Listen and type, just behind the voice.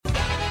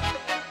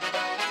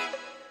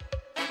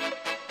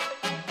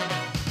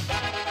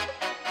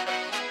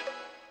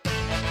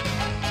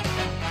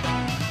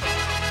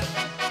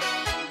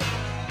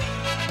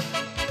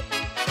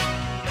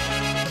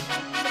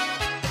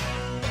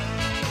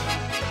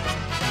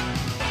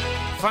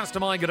Fast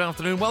am I, good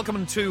afternoon.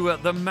 Welcome to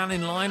the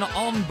Mannin Line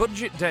on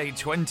Budget Day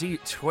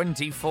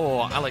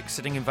 2024. Alex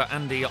sitting in for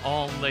Andy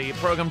on the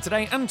programme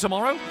today and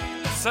tomorrow.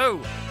 So,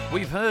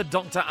 we've heard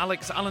Dr.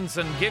 Alex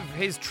Allinson give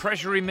his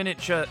Treasury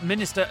Minister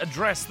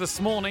address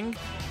this morning.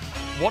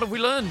 What have we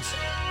learned?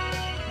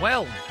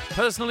 Well,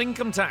 personal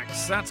income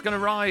tax, that's going to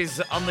rise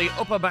on the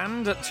upper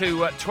band to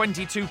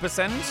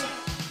 22%.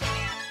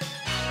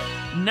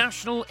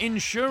 National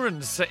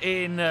insurance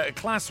in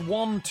class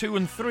 1, 2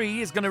 and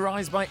 3 is going to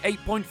rise by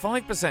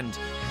 8.5%.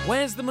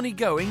 Where's the money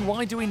going?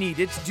 Why do we need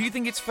it? Do you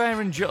think it's fair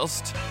and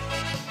just?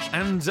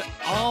 And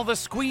are the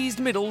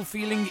squeezed middle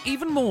feeling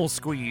even more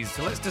squeezed?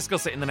 Let's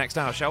discuss it in the next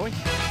hour, shall we?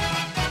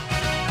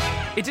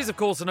 It is, of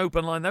course, an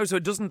open line, though, so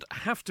it doesn't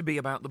have to be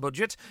about the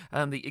budget.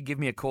 You give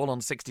me a call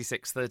on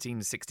 66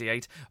 13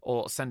 68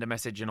 or send a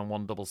message in on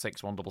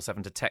 166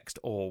 177 to text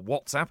or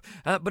WhatsApp.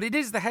 But it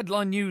is the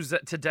headline news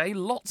today.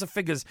 Lots of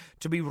figures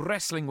to be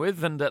wrestling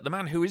with, and the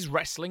man who is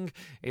wrestling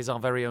is our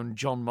very own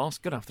John Moss.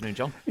 Good afternoon,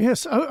 John.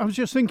 Yes, I was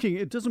just thinking,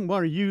 it doesn't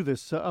worry you,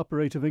 this upper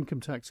rate of income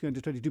tax going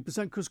to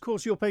 22%, because, of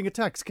course, you're paying a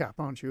tax cap,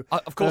 aren't you?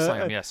 Of course I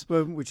am, yes.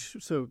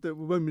 So there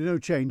won't be no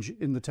change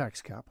in the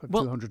tax cap of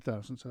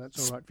 200,000, so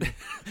that's all right for you.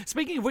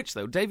 Speaking of which,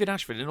 though, David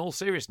Ashford, in all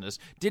seriousness,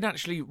 did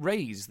actually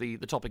raise the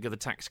topic of the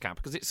tax cap,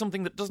 because it's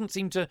something that doesn't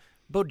seem to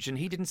budge, and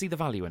he didn't see the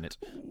value in it.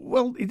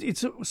 Well,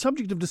 it's a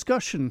subject of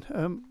discussion.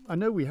 I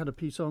know we had a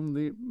piece on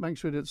the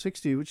Manx Rate at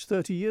 60, which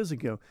 30 years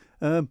ago.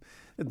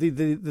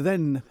 The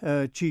then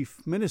Chief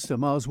Minister,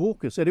 Miles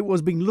Walker, said it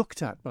was being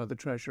looked at by the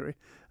Treasury.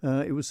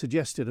 It was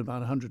suggested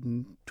about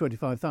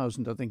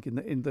 125,000, I think,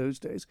 in those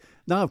days.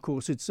 Now, of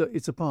course, it's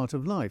a part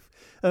of life.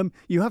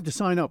 You have to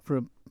sign up for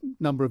a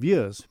number of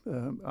years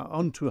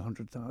on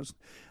 200,000,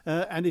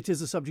 and it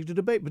is a subject of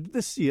debate. But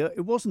this year,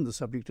 it wasn't the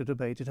subject of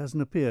debate. It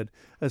hasn't appeared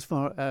as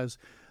far as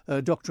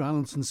Dr.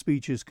 Allinson's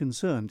speech is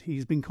concerned.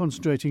 He's been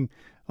concentrating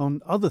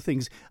on other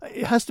things.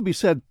 It has to be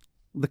said,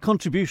 the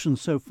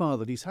contributions so far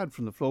that he's had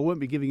from the floor won't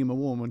be giving him a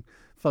warm and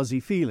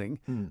fuzzy feeling.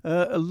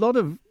 A lot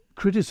of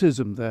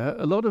criticism there,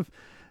 a lot of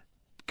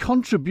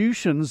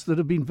contributions that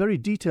have been very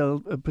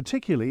detailed,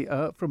 particularly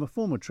from a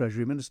former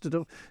Treasury Minister,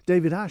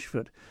 David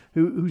Ashford,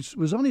 who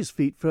was on his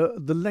feet for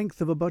the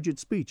length of a budget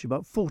speech,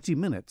 about 40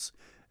 minutes.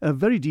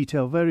 Very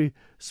detailed, very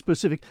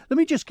specific. Let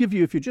me just give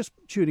you, if you're just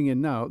tuning in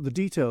now, the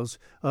details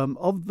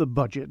of the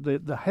budget,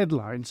 the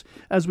headlines.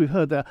 As we've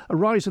heard there, a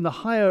rise in the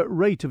higher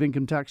rate of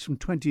income tax from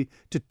 20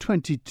 to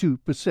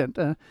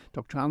 22%.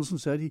 Dr. Allinson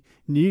said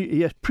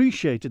he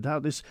appreciated how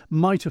this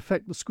might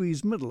affect the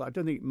squeezed middle. I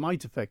don't think it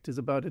might affect is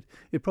about it.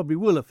 It probably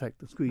will affect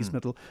the squeezed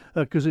middle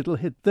because it'll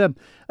hit them.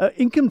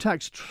 Income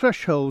tax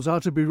thresholds are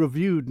to be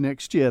reviewed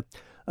next year.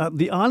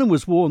 The island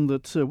was warned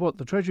that what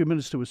the Treasury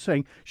Minister was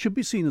saying should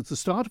be seen as the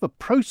start of a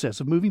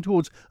process of moving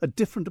towards a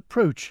different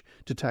approach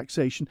to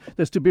taxation.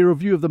 There's to be a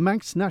review of the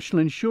Manx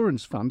National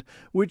Insurance Fund,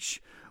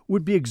 which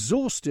would be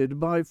exhausted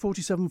by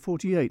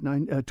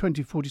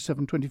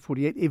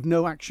 2047-2048 if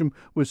no action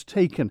was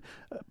taken.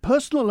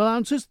 Personal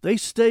allowances, they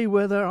stay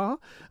where they are.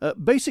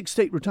 Basic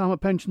state retirement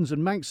pensions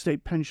and Manx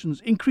state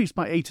pensions increased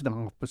by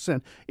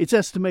 8.5%. It's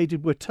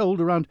estimated, we're told,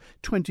 around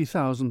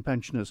 20,000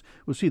 pensioners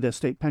will see their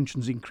state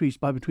pensions increase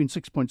by between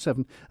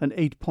 6.7 and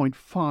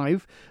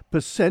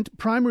 8.5%.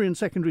 Primary and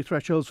secondary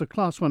thresholds for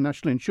Class 1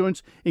 national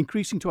insurance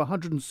increasing to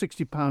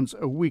 £160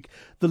 a week.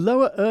 The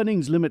lower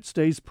earnings limit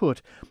stays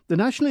put. The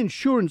National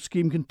Insurance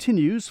Scheme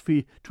continues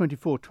for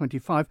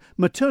 24-25.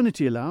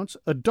 Maternity allowance,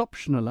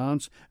 adoption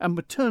allowance and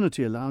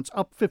maternity allowance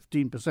up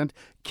 15%.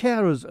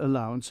 Carers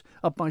allowance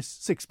up by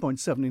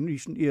 6.7% in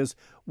recent years.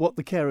 What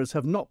the carers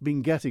have not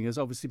been getting has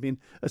obviously been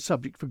a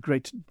subject for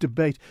great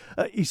debate.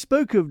 He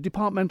spoke of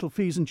departmental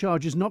fees and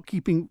charges not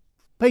keeping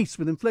pace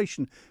with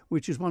inflation,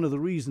 which is one of the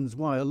reasons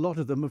why a lot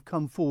of them have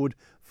come forward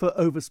for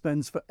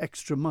overspends for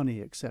extra money,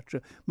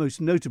 etc.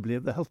 Most notably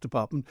of the Health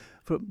Department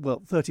for,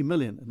 30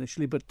 million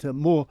initially, but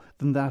more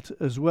than that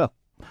as well.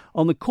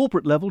 On the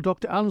corporate level,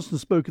 Dr. Allinson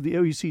spoke of the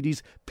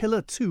OECD's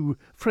Pillar 2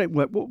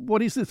 framework.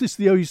 What is this? This is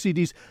the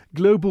OECD's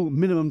Global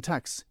Minimum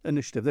Tax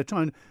Initiative. They're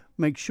trying to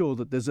make sure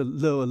that there's a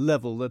lower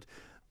level, that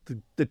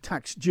the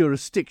tax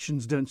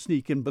jurisdictions don't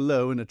sneak in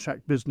below and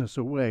attract business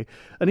away.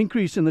 An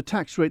increase in the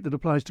tax rate that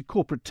applies to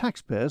corporate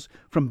taxpayers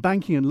from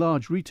banking and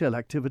large retail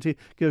activity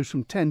goes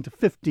from 10 to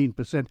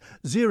 15%.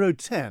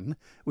 0-10,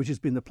 which has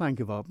been the plank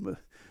of our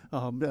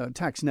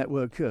tax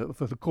network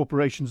for the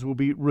corporations, will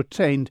be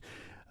retained.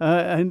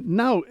 And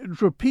now,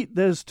 repeat,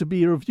 there's to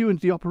be a review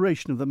into the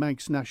operation of the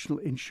Manx National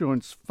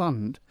Insurance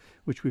Fund,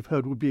 which we've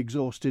heard will be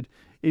exhausted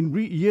in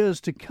years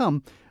to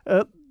come.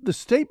 The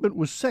statement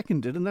was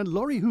seconded, and then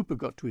Laurie Hooper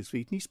got to his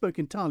feet, and he spoke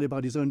entirely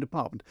about his own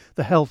department,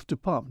 the Health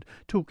Department,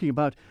 talking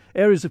about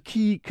areas of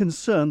key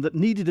concern that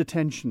needed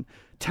attention,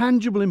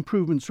 tangible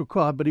improvements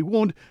required, but he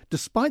warned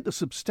despite the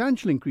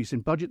substantial increase in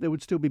budget, there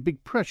would still be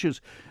big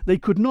pressures. They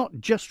could not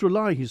just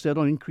rely, he said,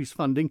 on increased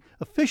funding.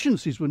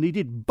 Efficiencies were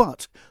needed,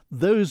 but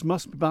those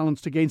must be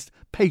balanced against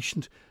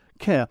patient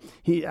care.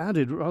 He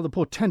added rather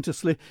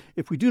portentously,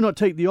 if we do not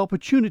take the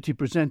opportunity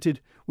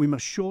presented, we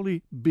must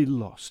surely be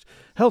lost.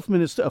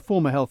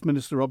 Former Health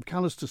Minister Rob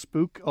Callister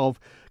spoke of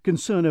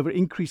concern over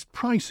increased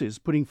prices,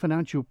 putting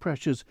financial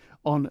pressures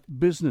on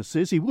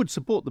businesses. He would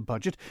support the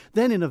budget.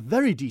 Then, in a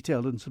very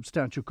detailed and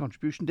substantial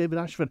contribution, David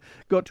Ashford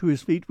got to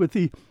his feet with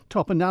the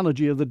top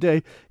analogy of the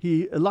day.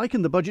 He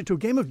likened the budget to a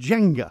game of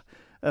Jenga.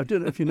 I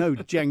don't know if you know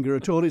Jenga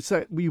at all. It's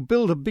you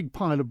build a big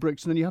pile of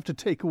bricks and then you have to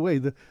take away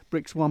the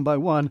bricks one by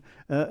one,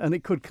 and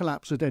it could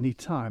collapse at any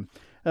time.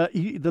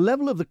 The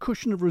level of the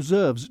cushion of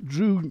reserves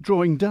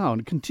drawing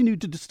down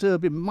continued to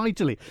disturb him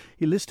mightily.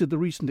 He listed the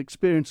recent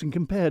experience and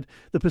compared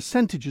the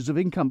percentages of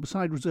income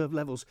beside reserve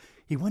levels.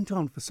 He went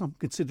on for some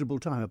considerable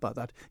time about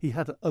that. He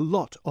had a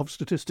lot of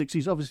statistics.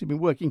 He's obviously been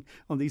working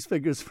on these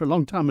figures for a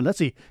long time, unless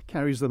he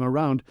carries them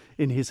around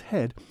in his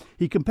head.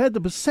 He compared the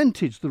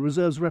percentage the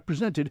reserves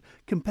represented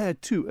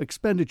compared to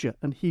expenditure,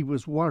 and he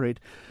was worried.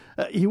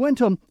 He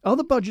went on, are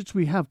the budgets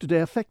we have today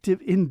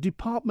effective in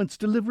departments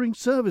delivering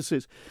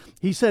services?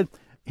 He said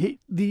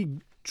the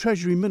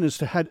Treasury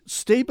Minister had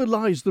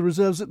stabilised the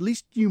reserves at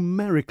least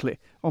numerically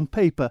on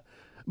paper,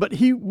 but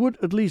he would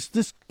at least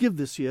give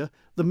this year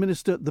the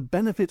Minister the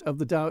benefit of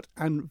the doubt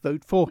and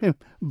vote for him.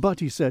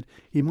 But he said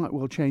he might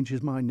well change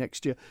his mind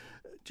next year.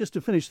 Just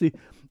to finish,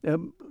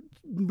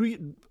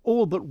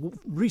 all but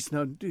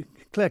recent,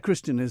 Claire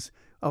Christian is,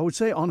 I would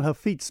say, on her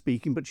feet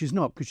speaking, but she's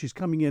not, because she's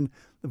coming in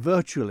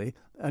virtually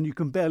and you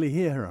can barely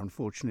hear her,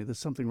 unfortunately. There's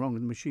something wrong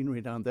with the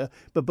machinery down there.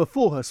 But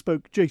before her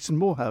spoke Jason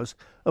Morehouse,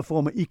 a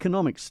former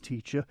economics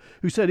teacher,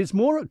 who said it's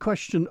more a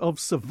question of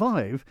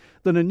survive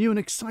than a new and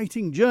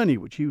exciting journey,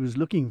 which he was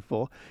looking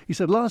for. He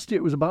said last year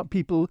it was about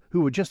people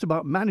who were just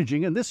about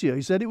managing, and this year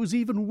he said it was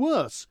even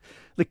worse.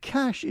 The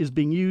cash is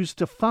being used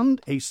to fund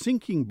a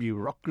sinking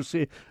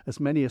bureaucracy as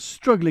many are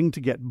struggling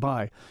to get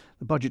by.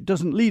 The budget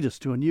doesn't lead us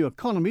to a new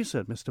economy,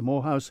 said Mr.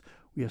 Morehouse.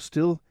 We are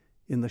still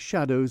in the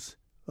shadows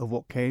of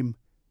what came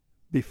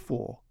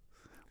before.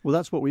 Well,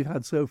 that's what we've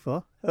had so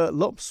far.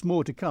 Lots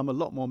more to come, a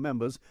lot more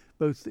members,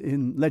 both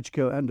in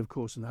Legco and, of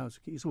course, in the House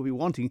of Keys, will be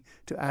wanting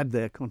to add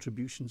their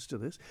contributions to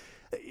this.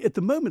 At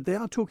the moment, they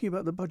are talking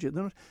about the budget.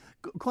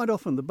 Quite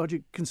often, the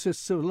budget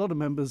consists of a lot of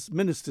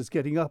ministers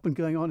getting up and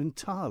going on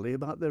entirely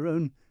about their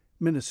own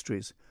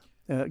ministries,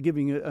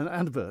 giving an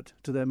advert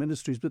to their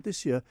ministries. But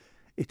this year,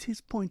 it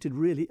is pointed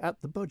really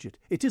at the budget.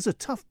 It is a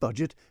tough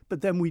budget,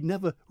 but then we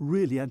never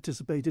really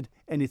anticipated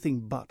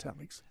anything but,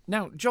 Alex.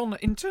 Now, John,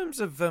 in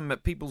terms of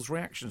people's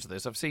reactions to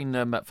this, I've seen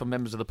from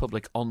members of the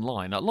public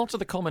online, a lot of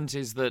the comment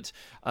is that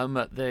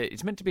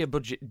it's meant to be a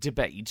budget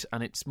debate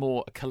and it's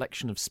more a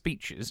collection of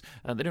speeches.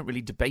 They don't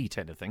really debate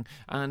anything.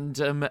 And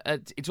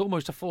it's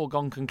almost a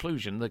foregone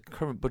conclusion, the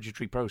current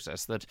budgetary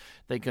process, that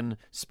they can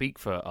speak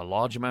for a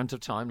large amount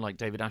of time, like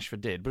David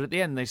Ashford did, but at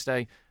the end they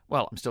say,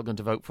 well, I'm still going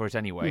to vote for it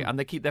anyway. And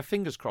they keep their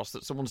fingers crossed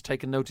that someone's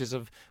taken notice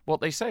of what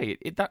they say.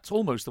 That's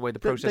almost the way the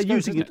process goes. They're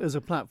using it as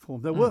a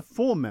platform. There were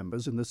 4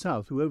 members in the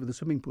South who, over the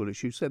swimming pool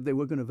issue, said they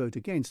were going to vote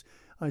against.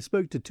 I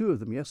spoke to 2 of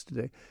them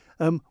yesterday.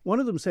 One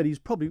of them said he's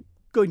probably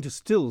going to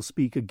still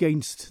speak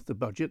against the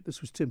budget.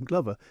 This was Tim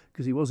Glover,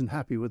 because he wasn't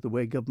happy with the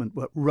way government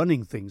were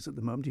running things at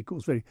the moment. He, of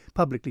course, very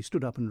publicly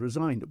stood up and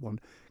resigned at one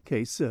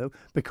case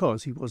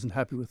because he wasn't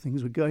happy with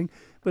things were going.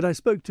 But I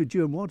spoke to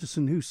Joan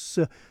Watterson, who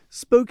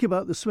spoke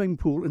about the swimming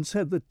pool and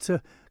said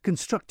that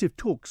constructive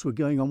talks were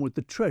going on with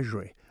the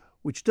Treasury,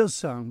 which does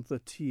sound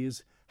that he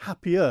is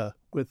happier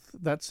with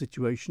that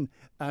situation,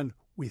 and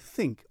we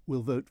think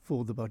will vote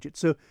for the budget.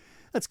 So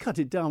let's cut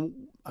it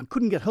down. I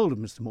couldn't get hold of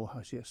Mr.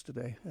 Morehouse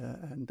yesterday,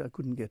 and I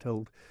couldn't get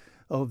hold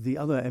of the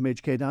other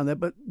MHK down there,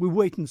 but we'll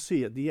wait and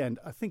see at the end.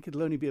 I think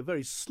it'll only be a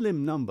very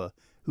slim number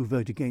who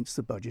vote against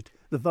the budget.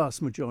 The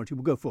vast majority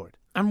will go for it.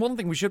 And one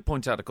thing we should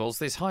point out, of course,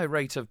 this high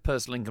rate of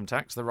personal income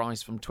tax, the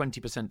rise from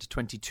 20% to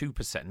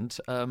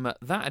 22%,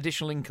 that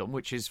additional income,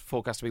 which is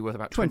forecast to be worth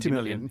about 20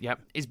 million,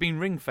 is being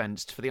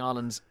ring-fenced for the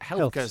island's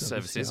healthcare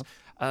services.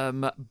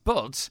 Yeah.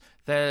 But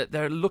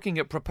they're looking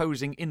at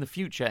proposing in the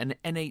future an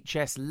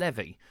NHS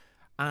levy.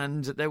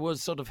 And there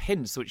was sort of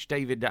hints which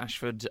David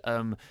Ashford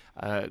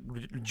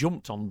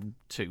jumped on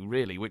to,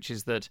 really, which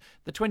is that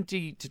the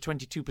 20 to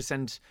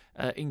 22%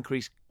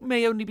 increase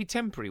may only be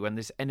temporary when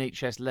this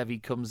NHS levy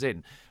comes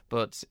in.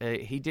 But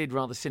he did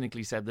rather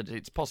cynically said that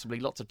it's possibly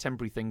lots of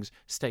temporary things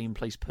stay in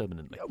place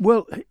permanently.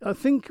 Well, I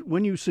think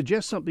when you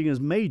suggest something as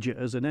major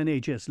as an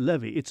NHS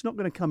levy, it's not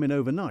going to come in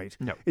overnight.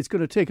 No. It's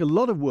going to take a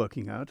lot of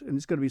working out, and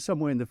it's going to be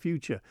somewhere in the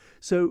future.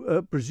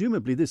 So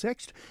presumably this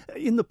extra...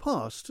 In the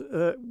past,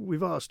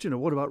 we've asked,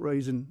 what about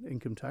raising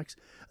income tax?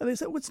 And they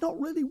said, well, it's not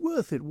really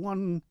worth it.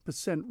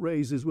 1%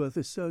 raise is worth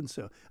this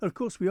so-and-so. And of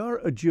course, we are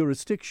a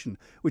jurisdiction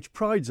which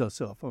prides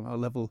ourselves on our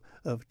level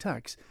of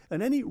tax.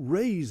 And any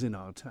raise in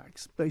our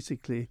tax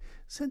basically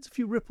sends a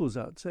few ripples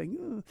out saying,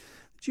 the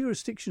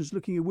jurisdiction's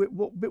looking a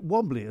bit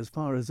wobbly as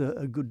far as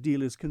a good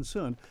deal is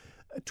concerned.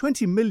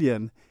 20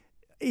 million,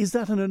 is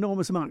that an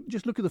enormous amount?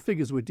 Just look at the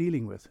figures we're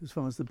dealing with as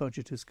far as the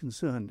budget is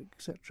concerned,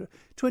 etc.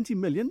 20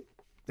 million,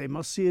 they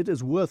must see it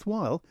as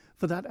worthwhile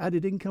for that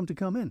added income to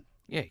come in.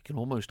 Yeah, you can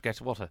almost get,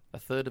 a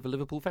third of a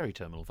Liverpool ferry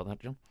terminal for that,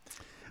 John.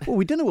 Well,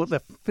 we don't know what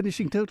the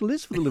finishing total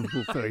is for the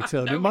Liverpool ferry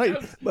terminal.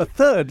 A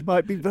third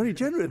might be very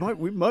generous.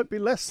 It might be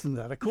less than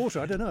that. A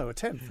quarter, I don't know. A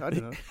tenth, I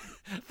don't know.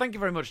 Thank you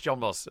very much, John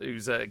Moss,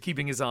 who's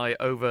keeping his eye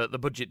over the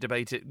budget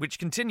debate, which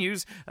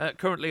continues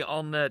currently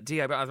on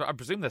DA. But I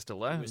presume they're still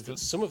there.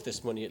 Some of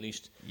this money, at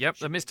least. Yep,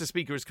 the Mr.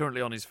 Speaker is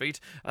currently on his feet.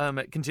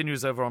 It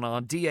continues over on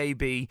our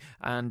DAB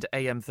and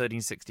AM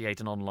 1368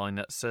 and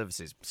online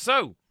services.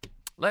 So,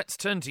 let's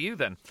turn to you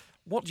then.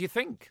 What do you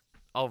think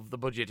of the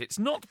budget? It's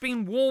not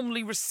been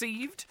warmly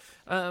received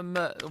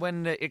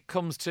when it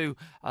comes to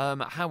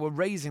how we're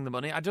raising the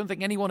money. I don't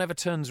think anyone ever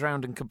turns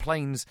around and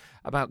complains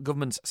about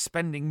governments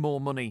spending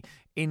more money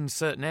in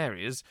certain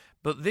areas.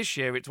 But this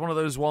year, it's one of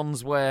those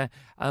ones where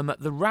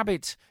the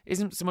rabbit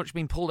isn't so much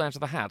being pulled out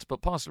of the hat,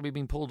 but partially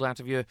being pulled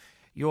out of your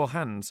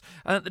hands.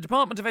 The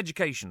Department of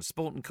Education,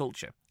 Sport and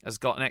Culture has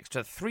got an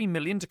extra $3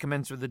 million to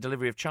commence with the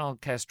delivery of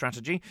childcare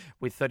strategy,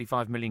 with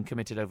 $35 million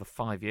committed over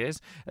 5 years.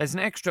 There's an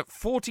extra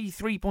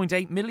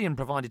 $43.8 million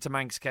provided to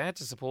Manx Care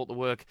to support the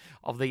work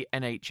of the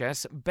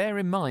NHS. Bear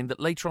in mind that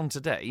later on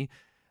today,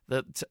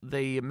 that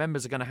the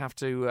members are going to have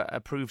to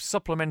approve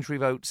supplementary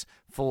votes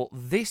for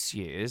this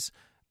year's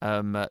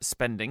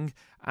spending,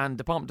 and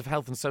Department of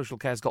Health and Social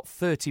Care has got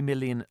 $30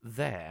 million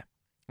there.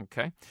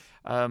 Okay.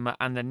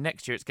 And then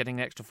next year it's getting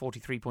an extra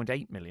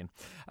 $43.8 million.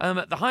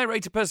 The higher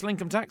rate of personal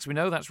income tax, we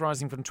know that's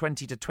rising from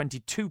 20 to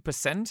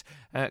 22%.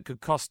 It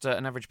could cost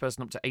an average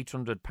person up to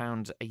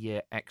 £800 a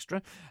year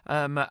extra.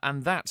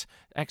 And that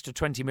extra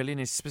 $20 million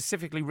is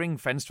specifically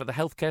ring-fenced for the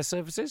healthcare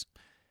services.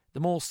 The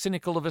more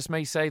cynical of us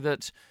may say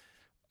that,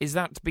 is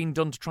that being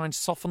done to try and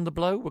soften the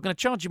blow? We're going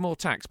to charge you more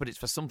tax, but it's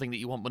for something that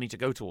you want money to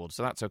go towards,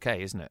 so that's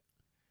okay, isn't it?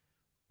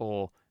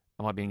 Or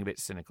am I being a bit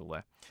cynical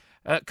there?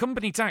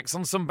 Company tax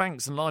on some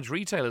banks and large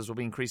retailers will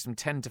be increased from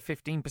 10 to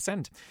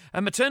 15%.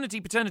 Maternity,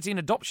 paternity and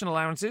adoption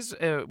allowances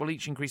will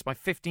each increase by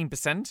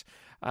 15%,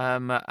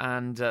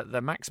 and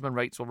the maximum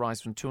rates will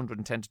rise from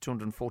 £210 to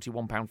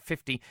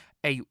 £241.50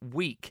 a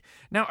week.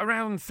 Now,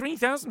 around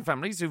 3,000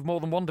 families who've more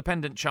than one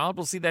dependent child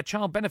will see their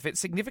child benefit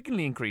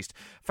significantly increased.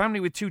 Family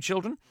with 2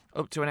 children,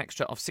 up to an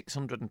extra of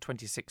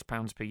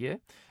 £626 per year.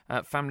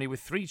 Family with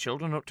 3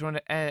 children, up to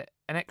an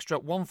extra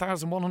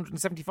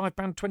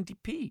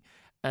 £1,175.20p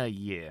a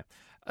year.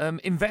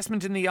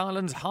 Investment in the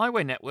island's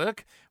highway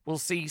network will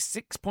see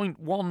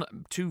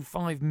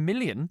 $6.125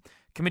 million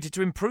committed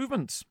to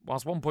improvements,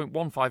 whilst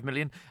 $1.15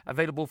 million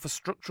available for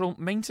structural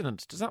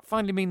maintenance. Does that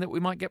finally mean that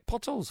we might get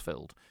potholes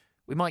filled?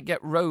 We might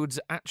get roads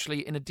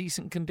actually in a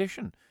decent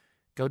condition?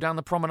 Go down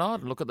the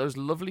promenade and look at those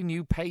lovely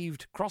new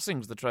paved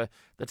crossings that are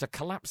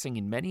collapsing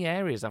in many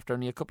areas after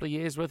only a couple of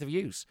years' worth of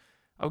use.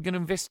 Are we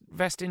going to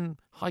invest in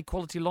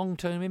high-quality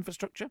long-term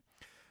infrastructure?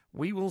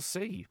 We will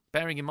see,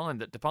 bearing in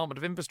mind that Department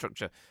of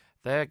Infrastructure,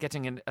 they're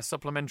getting a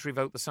supplementary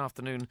vote this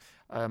afternoon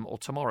or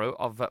tomorrow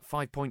of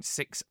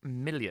 $5.6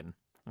 million.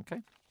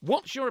 Okay?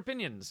 What's your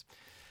opinions?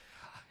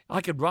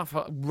 I could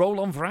roll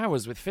on for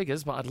hours with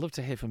figures, but I'd love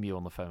to hear from you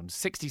on the phone.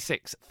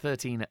 66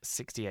 13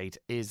 68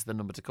 is the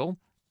number to call.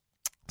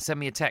 Send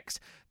me a text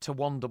to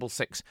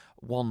 166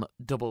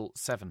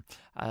 177.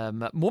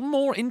 One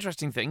more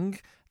interesting thing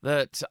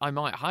that I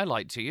might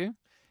highlight to you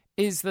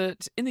is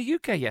that in the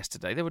UK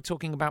yesterday, they were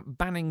talking about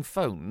banning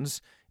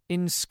phones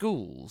in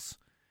schools.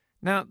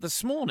 Now,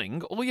 this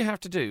morning, all you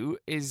have to do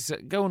is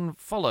go and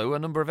follow a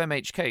number of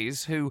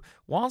MHKs who,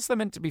 whilst they're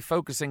meant to be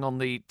focusing on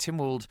the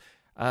Tynwald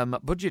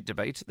budget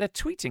debate, they're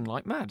tweeting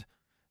like mad,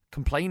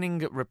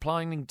 complaining,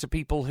 replying to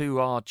people who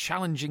are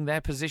challenging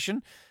their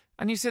position.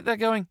 And you sit there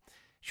going,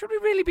 should we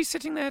really be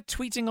sitting there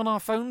tweeting on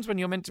our phones when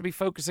you're meant to be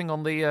focusing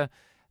on the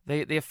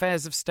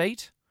affairs of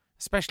state?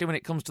 Especially when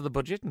it comes to the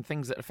budget and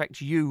things that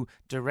affect you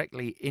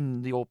directly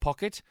in your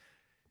pocket.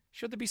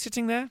 Should they be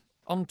sitting there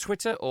on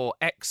Twitter, or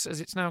X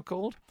as it's now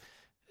called?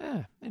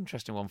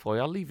 Interesting one for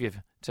you. I'll leave you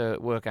to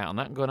work out on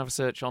that and go and have a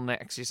search on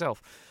X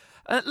yourself.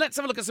 Let's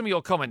have a look at some of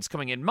your comments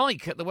coming in.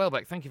 Mike at the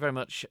Welbeck, thank you very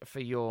much for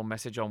your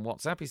message on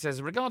WhatsApp. He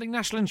says, regarding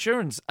national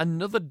insurance,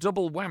 another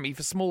double whammy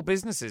for small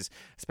businesses,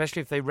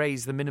 especially if they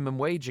raise the minimum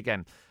wage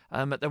again.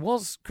 There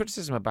was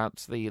criticism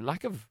about the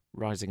lack of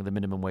rising of the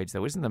minimum wage,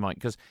 though, isn't there, Mike?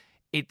 Because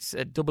it's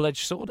a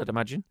double-edged sword, I'd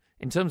imagine.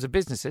 In terms of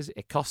businesses,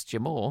 it costs you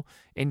more.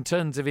 In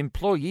terms of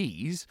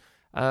employees,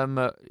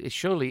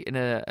 surely in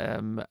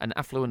an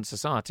affluent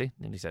society,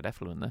 nearly said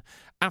effluent there,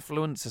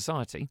 affluent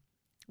society,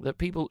 that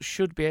people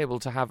should be able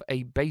to have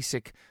a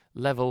basic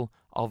level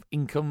of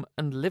income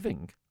and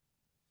living.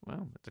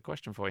 Well, that's a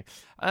question for you.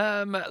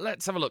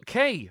 Let's have a look.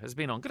 Kay has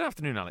been on. Good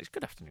afternoon, Alex.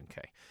 Good afternoon,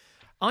 Kay.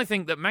 I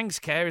think that Manx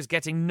Care is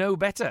getting no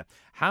better.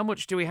 How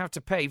much do we have to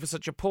pay for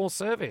such a poor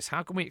service?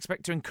 How can we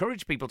expect to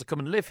encourage people to come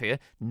and live here?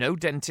 No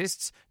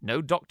dentists,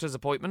 no doctor's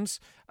appointments.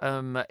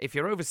 If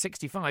you're over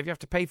 65, you have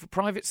to pay for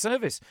private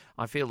service.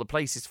 I feel the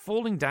place is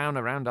falling down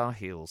around our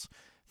heels.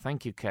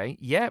 Thank you, Kay.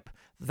 Yep,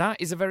 that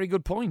is a very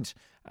good point.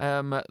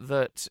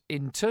 That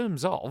in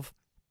terms of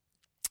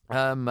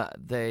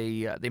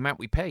the amount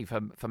we pay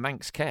for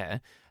Manx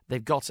Care,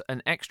 They've got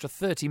an extra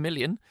 30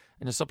 million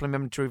in a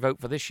supplementary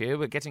vote for this year.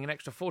 We're getting an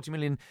extra 40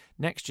 million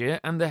next year.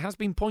 And there has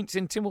been points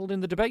in Tynwald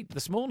in the debate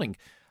this morning.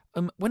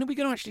 When are we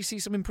going to actually see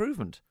some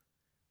improvement?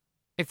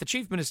 If the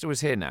Chief Minister was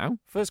here now,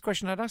 first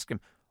question I'd ask him,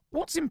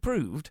 what's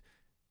improved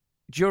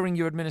during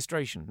your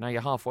administration? Now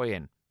you're halfway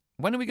in.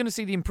 When are we going to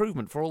see the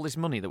improvement for all this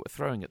money that we're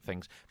throwing at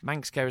things?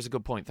 Manx Care is a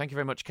good point. Thank you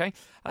very much, Kay.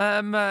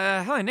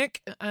 Hi,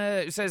 Nick.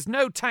 It says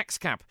no tax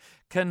cap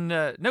change,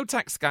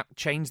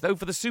 though,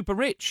 for the super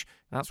rich.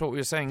 That's what we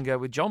were saying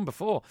with John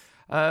before.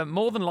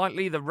 More than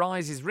likely, the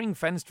rise is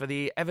ring-fenced for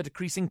the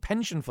ever-decreasing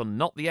pension fund,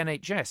 not the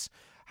NHS.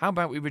 How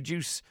about we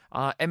reduce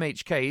our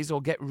MHKs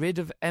or get rid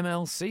of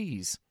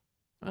MLCs?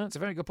 Well, that's a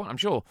very good point. I'm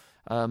sure,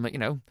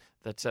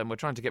 that we're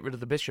trying to get rid of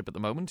the bishop at the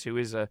moment, who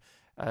is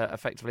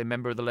effectively a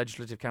member of the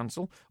Legislative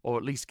Council, or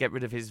at least get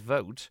rid of his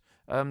vote.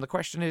 The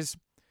question is,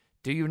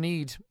 do you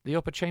need the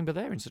upper chamber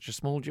there in such a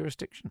small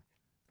jurisdiction?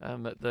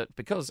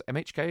 Because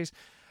MHKs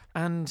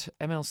and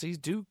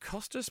MLCs do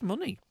cost us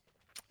money.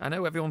 I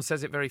know everyone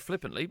says it very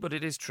flippantly, but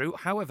it is true.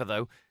 However,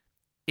 though,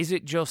 is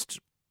it just,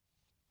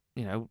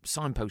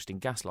 signposting,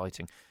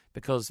 gaslighting?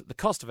 Because the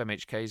cost of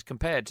MHKs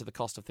compared to the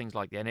cost of things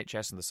like the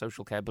NHS and the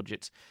social care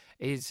budgets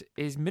is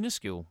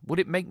minuscule. Would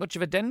it make much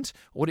of a dent,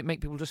 or would it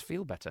make people just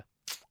feel better?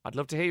 I'd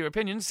love to hear your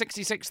opinions.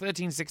 66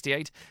 13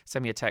 68.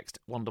 Send me a text,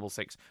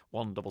 166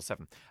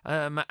 177.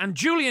 And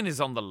Julian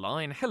is on the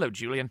line. Hello,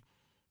 Julian.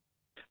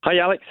 Hi,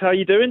 Alex. How are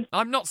you doing?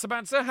 I'm not so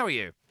bad, sir. How are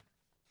you?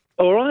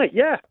 All right,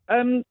 yeah.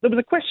 There was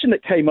a question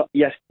that came up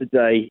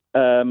yesterday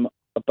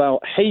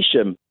about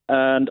Heysham,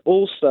 and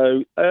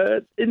also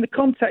in the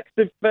context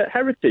of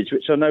heritage,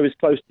 which I know is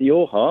close to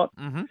your heart.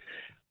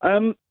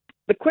 Mm-hmm.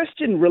 The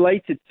question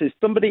related to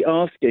somebody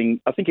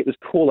asking, I think it was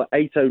caller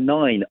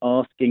 809,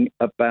 asking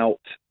about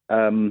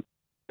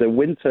the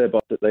wind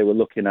turbine that they were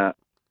looking at.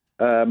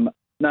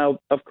 Now,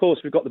 of course,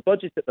 we've got the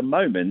budget at the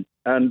moment,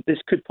 and this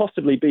could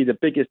possibly be the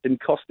biggest and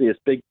costliest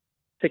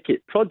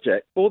big-ticket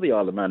project for the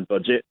Isle of Man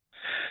budget,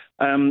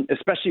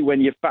 especially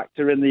when you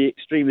factor in the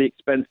extremely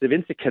expensive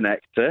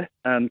interconnector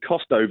and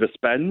cost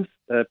overspends,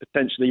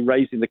 potentially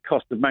raising the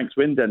cost of Manx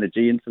wind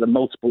energy into the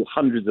multiple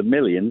hundreds of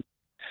millions.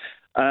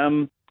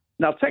 Now,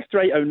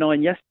 Texter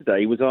 809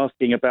 yesterday was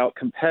asking about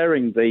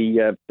comparing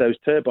those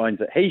turbines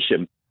at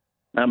Heysham.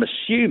 I'm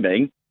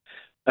assuming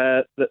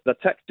that the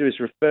texter is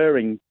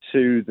referring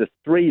to the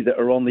three that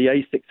are on the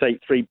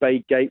A683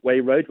 Bay Gateway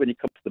Road when you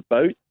come to the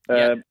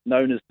boat,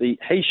 known as the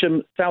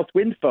Heysham South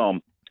Wind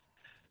Farm,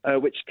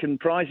 which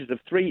comprises of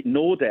three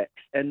Nordex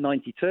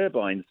N90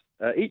 turbines.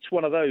 Each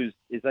one of those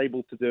is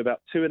able to do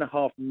about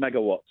 2.5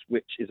 megawatts,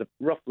 which is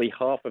roughly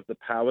half of the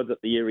power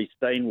that the Erie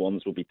Stane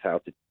ones will be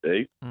touted to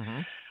do.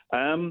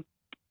 Mm-hmm.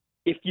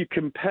 If you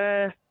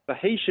compare the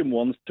Heysham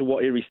ones to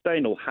what Erie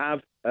Stane will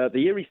have,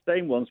 the Erie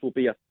Stane ones will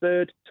be a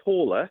third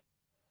taller,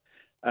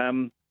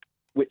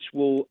 which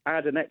will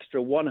add an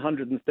extra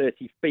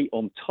 130 feet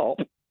on top.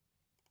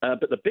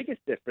 But the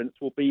biggest difference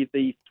will be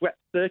the swept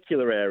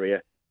circular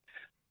area.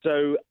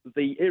 So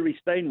the Erie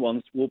Stane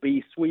ones will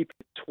be sweeping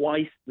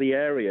twice the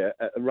area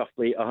at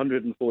roughly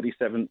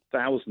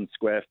 147,000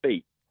 square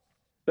feet.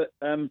 But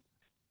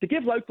to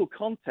give local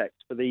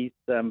context for these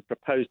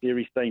proposed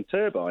Erie Stane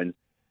turbines,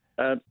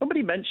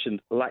 somebody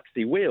mentioned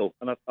Laxey Wheel,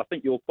 and I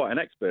think you're quite an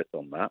expert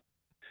on that.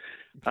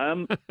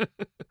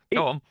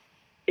 Go on.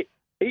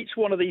 Each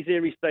one of these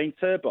Erie Stane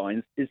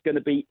turbines is going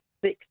to be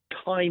 6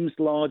 times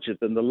larger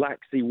than the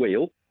Laxey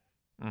Wheel,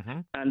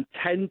 mm-hmm. and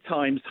 10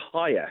 times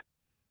higher.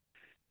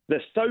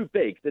 They're so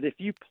big that if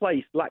you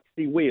place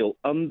Laxey Wheel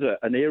under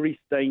an Erie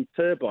Stane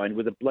turbine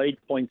with a blade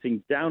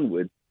pointing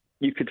downwards,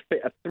 you could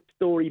fit a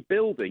 3-story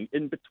building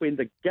in between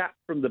the gap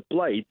from the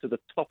blade to the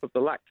top of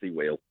the Laxey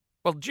Wheel.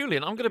 Well,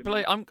 Julian, I'm going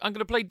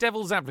to play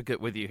devil's advocate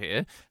with you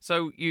here.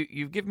 So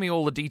you've given me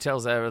all the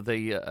details there of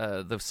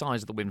the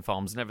size of the wind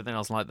farms and everything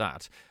else like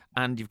that,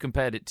 and you've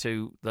compared it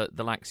to the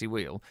Laxey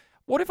Wheel.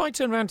 What if I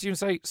turn around to you and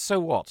say, so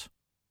what?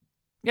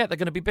 Yeah, they're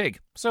going to be big.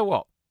 So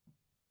what?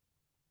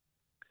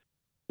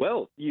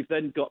 Well, you've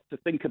then got to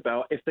think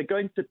about, if they're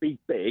going to be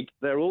big,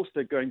 they're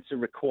also going to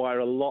require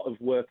a lot of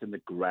work in the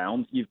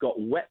ground. You've got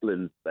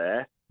wetlands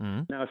there.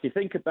 Mm. Now, if you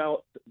think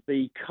about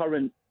the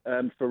current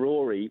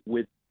furore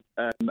with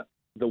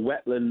the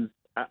wetlands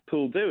at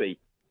Pool Dewey,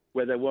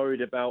 where they're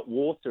worried about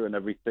water and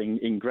everything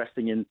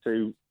ingressing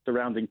into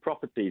surrounding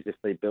properties if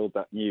they build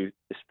that new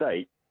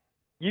estate.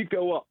 You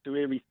go up to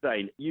Erie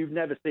Stane, you've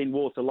never seen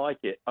water like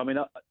it. I mean,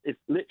 it's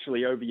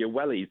literally over your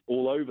wellies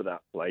all over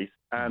that place.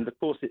 And, of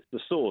course, it's the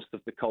source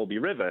of the Colby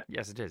River.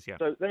 Yes, it is, yeah.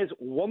 So there's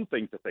one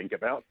thing to think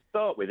about to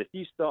start with. If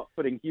you start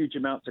putting huge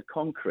amounts of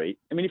concrete,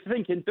 I mean, if you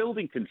think in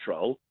building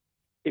control,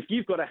 if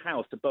you've got a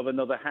house above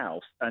another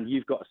house and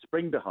you've got a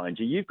spring behind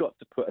you, you've got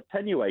to put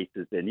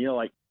attenuators in,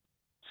 like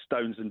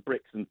stones and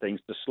bricks and things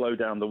to slow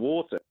down the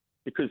water,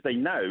 because they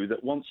know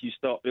that once you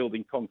start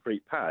building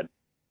concrete pads,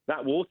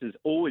 that water's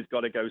always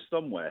got to go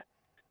somewhere.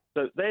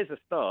 So there's a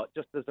start,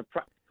 just as a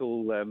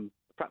practical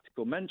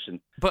practical mention.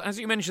 But as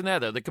you mentioned there,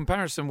 though, the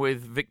comparison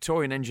with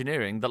Victorian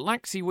engineering, the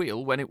Laxey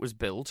wheel, when it was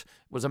built,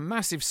 was a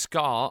massive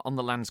scar on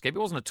the landscape. It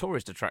wasn't a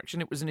tourist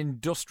attraction. It was an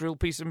industrial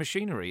piece of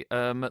machinery.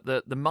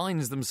 The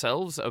mines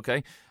themselves,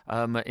 okay,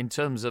 in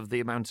terms of the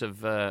amount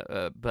of,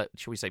 but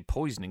shall we say,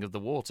 poisoning of the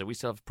water, we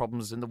still have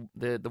problems in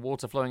the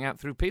water flowing out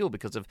through Peel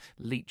because of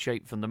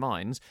leachate from the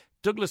mines.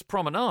 Douglas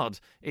Promenade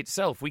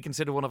itself, we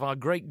consider one of our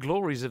great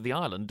glories of the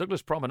island.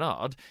 Douglas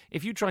Promenade,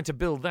 if you tried to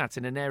build that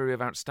in an area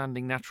of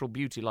outstanding natural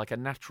beauty like a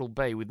natural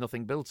bay with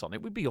nothing built on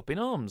it, we'd be up in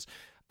arms.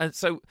 And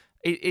so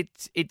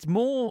it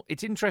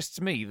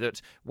interests me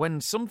that when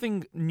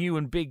something new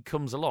and big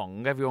comes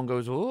along, everyone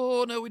goes,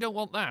 oh, no, we don't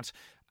want that.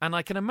 And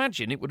I can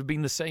imagine it would have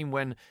been the same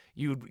when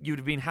you'd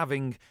have been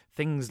having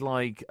things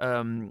like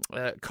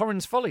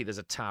Corrin's Folly. There's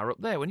a tower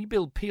up there. When you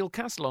build Peel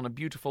Castle on a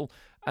beautiful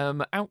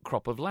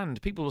outcrop of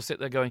land, people will sit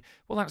there going,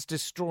 well, that's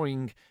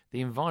destroying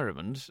the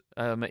environment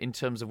in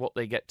terms of what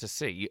they get to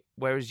see.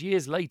 Whereas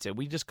years later,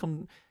 we just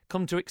come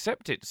to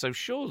accept it. So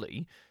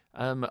surely,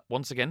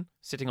 once again,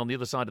 sitting on the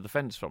other side of the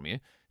fence from you,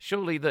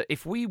 surely that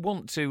if we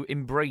want to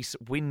embrace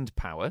wind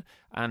power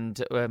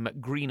and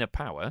greener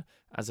power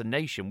as a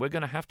nation, we're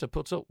going to have to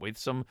put up with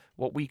some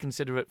what we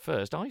consider at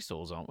first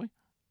eyesores, aren't we?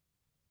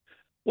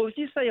 Well, if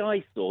you say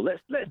eyesore,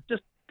 let's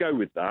just go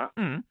with that.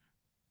 Mm.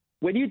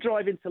 When you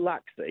drive into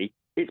Laxey,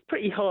 it's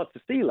pretty hard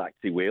to see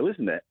Laxey Wheel,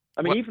 isn't it?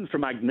 I mean, even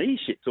from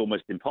Agnish, it's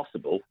almost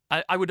impossible.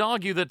 I would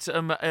argue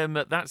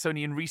that that's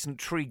only in recent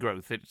tree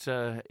growth.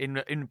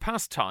 In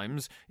past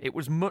times, it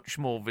was much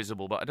more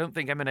visible, but I don't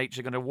think M&H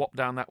are going to whop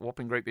down that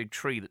whopping great big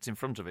tree that's in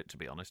front of it, to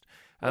be honest.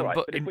 Right,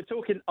 but if we're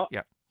talking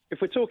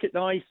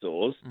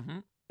eyesores,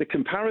 the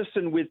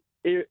comparison with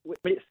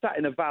it's sat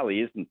in a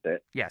valley, isn't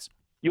it? Yes.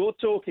 You're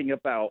talking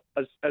about,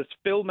 as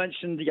Phil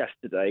mentioned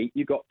yesterday,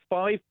 you've got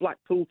 5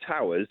 Blackpool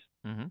towers,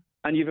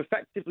 and you've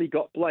effectively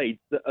got blades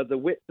that are the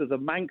width of the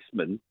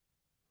Manxman,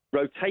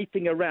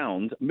 rotating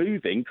around,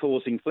 moving,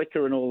 causing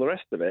flicker and all the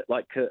rest of it,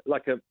 like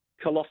a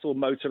colossal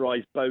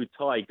motorised bow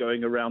tie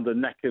going around the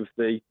neck of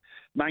the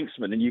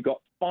Manxman. And you've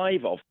got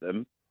 5 of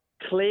them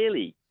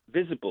clearly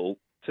visible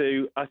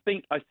to, I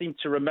seem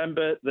to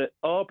remember that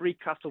Arbury,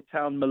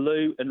 Castletown,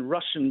 Maloo and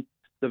Rushen,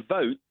 the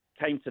vote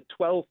came to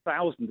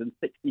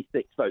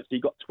 12,066 votes. So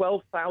you've got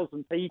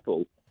 12,000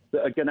 people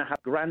that are going to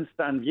have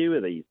grandstand view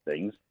of these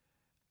things.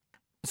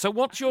 So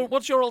what's your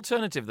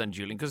alternative then,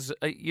 Julian? Because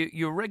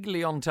you're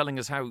regularly on telling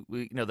us how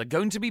they're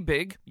going to be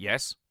big.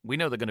 Yes, we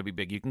know they're going to be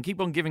big. You can keep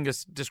on giving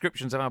us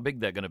descriptions of how big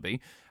they're going to be.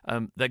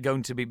 They're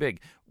going to be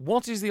big.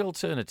 What is the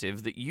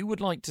alternative that you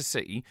would like to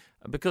see?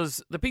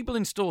 Because the people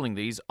installing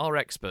these are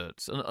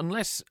experts.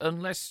 Unless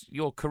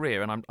your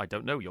career, and I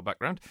don't know your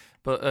background,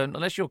 but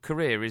unless your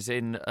career is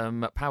in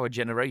power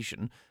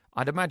generation,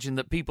 I'd imagine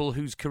that people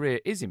whose career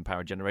is in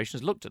power generation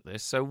has looked at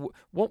this. So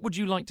what would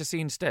you like to see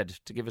instead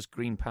to give us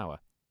green power?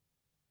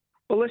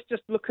 Well, let's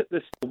just look at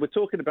this. We're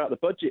talking about the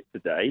budget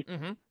today.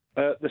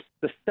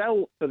 The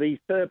cell for these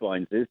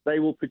turbines is they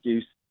will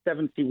produce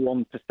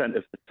 71%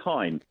 of the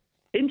time.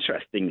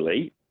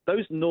 Interestingly,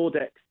 those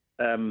Nordex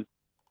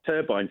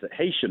turbines at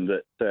Heysham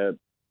that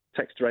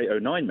Texter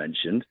 809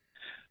 mentioned,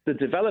 the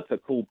developer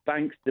called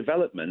Banks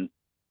Development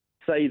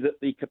say that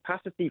the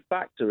capacity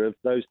factor of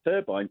those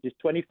turbines is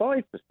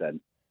 25%.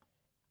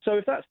 So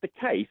if that's the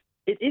case,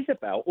 it is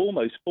about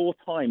almost 4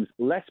 times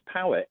less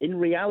power in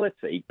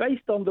reality,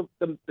 based on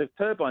the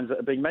turbines that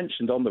are being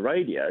mentioned on the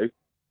radio.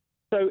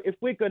 So if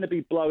we're going to be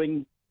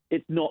blowing,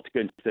 it's not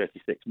going to be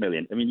 36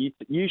 million. I mean,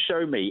 you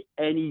show me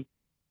any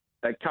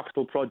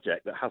capital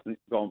project that hasn't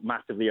gone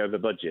massively over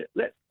budget.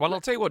 Well, I'll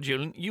tell you what,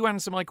 Julian, you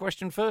answer my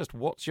question first.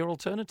 What's your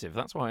alternative?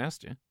 That's why I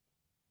asked you.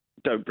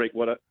 Don't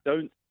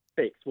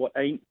fix what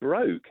ain't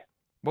broke.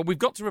 Well, we've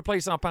got to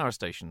replace our power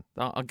station.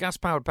 Our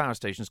gas-powered power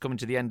station is coming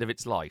to the end of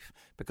its life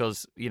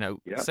because,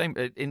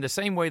 in the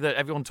same way that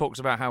everyone talks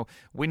about how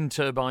wind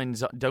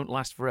turbines don't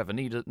last forever,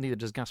 neither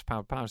does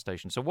gas-powered power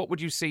stations. So what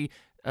would you see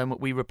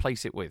we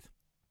replace it with?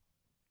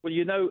 Well,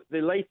 the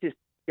latest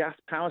gas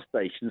power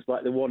stations,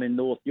 like the one in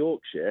North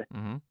Yorkshire,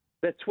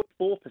 they're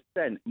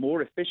 24%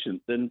 more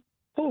efficient than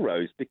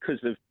Pulrose because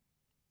of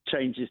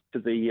changes to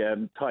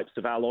the types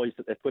of alloys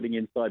that they're putting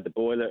inside the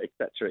boiler, et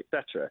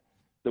cetera,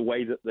 the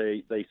way that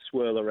they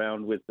swirl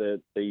around with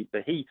the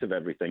heat of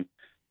everything.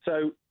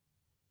 So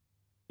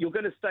you're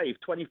going to save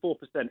 24%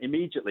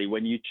 immediately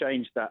when you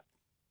change that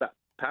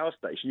power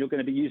station. You're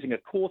going to be using a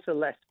quarter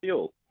less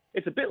fuel.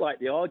 It's a bit like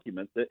the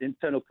argument that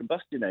internal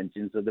combustion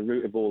engines are the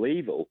root of all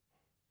evil.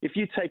 If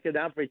you take an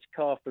average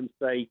car from,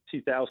 say,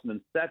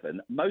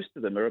 2007, most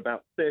of them are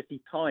about 30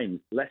 times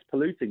less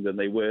polluting than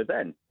they were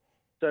then.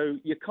 So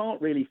you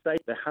can't really say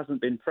there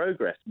hasn't been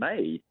progress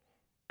made.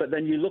 But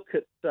then you look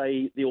at,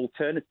 say, the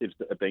alternatives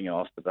that are being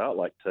asked about,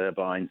 like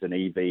turbines and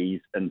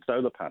EVs and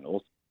solar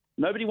panels.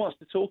 Nobody wants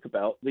to talk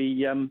about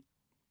the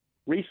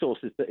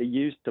resources that are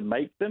used to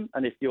make them.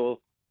 And if you're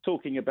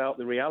talking about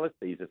the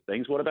realities of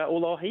things, what about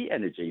all our heat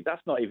energy?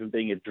 That's not even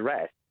being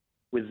addressed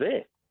with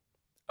this.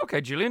 Okay,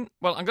 Julian.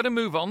 Well, I'm going to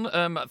move on.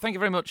 Thank you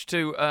very much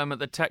to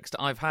the text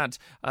I've had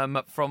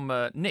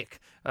from Nick,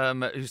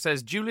 who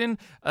says, Julian,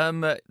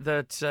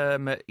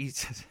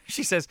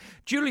 she says,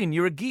 Julian,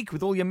 you're a geek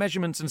with all your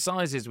measurements and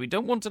sizes. We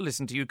don't want to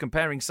listen to you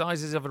comparing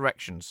sizes of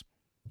erections.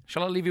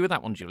 Shall I leave you with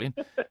that one, Julian?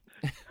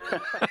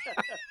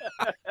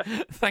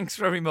 Thanks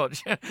very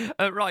much.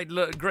 Right,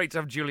 look, great to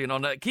have Julian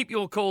on. Keep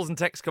your calls and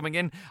texts coming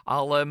in.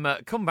 I'll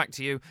come back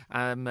to you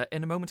in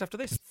a moment after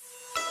this.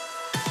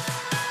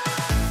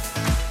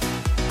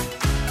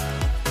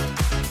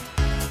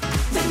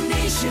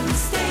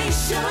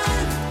 Station,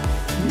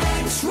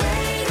 Next Radio.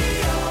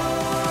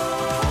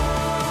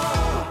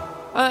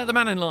 The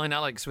Mannin Line,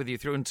 Alex, with you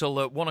through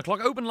until 1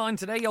 o'clock. Open line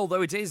today,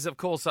 although it is, of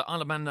course,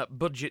 Isle of Man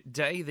Budget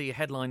Day. The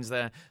headlines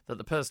there that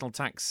the personal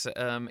tax,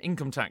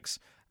 income tax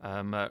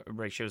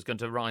ratio is going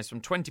to rise from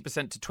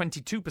 20% to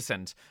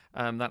 22%.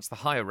 That's the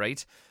higher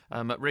rate,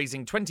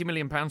 raising £20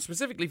 million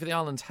specifically for the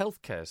island's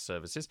healthcare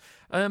services.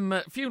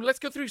 Let's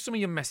go through some of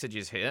your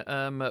messages here,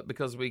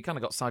 because we kind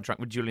of got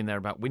sidetracked with Julian there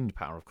about wind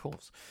power, of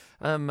course.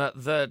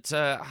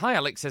 Hi,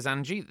 Alex, says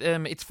Angie.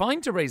 It's fine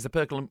to raise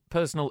the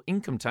personal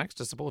income tax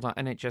to support our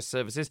NHS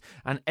services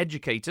and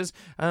educators,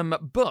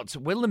 but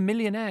will the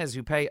millionaires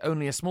who pay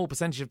only a small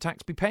percentage of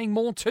tax be paying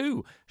more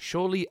too?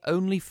 Surely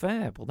only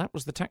fair. Well, that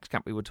was the tax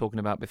cap we were talking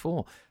about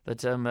before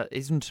that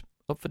isn't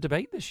up for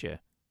debate this year.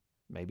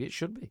 Maybe it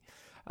should be.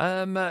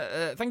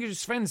 Thank you.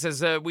 Sven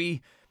says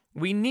we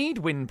need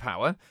wind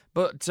power,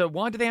 but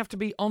why do they have to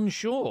be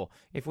onshore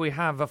if we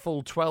have a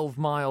full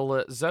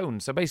 12-mile zone?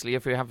 So basically,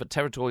 if we have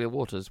territorial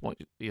waters, what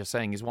you're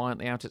saying is why aren't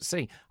they out at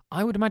sea?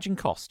 I would imagine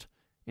cost.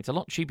 It's a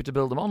lot cheaper to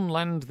build them on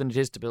land than it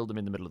is to build them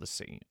in the middle of the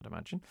sea, I'd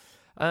imagine.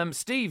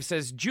 Steve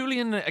says,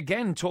 Julian,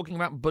 again, talking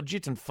about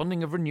budget and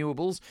funding of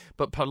renewables,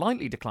 but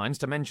politely declines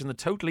to mention the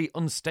totally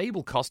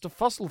unstable cost of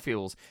fossil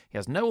fuels. He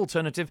has no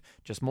alternative,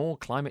 just more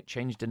climate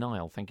change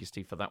denial. Thank you,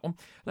 Steve, for that one.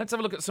 Let's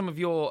have a look at some of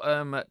your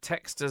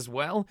text as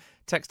well.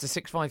 Text to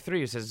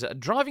 653 says,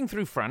 driving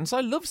through France, I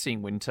love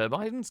seeing wind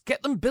turbines.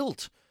 Get them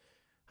built.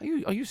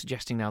 Are you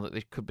suggesting now that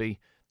they could be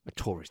a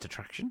tourist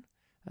attraction?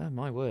 Oh,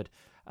 my word.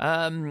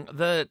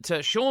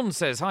 Sean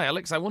says, hi,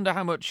 Alex, I wonder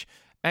how much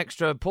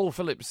extra Paul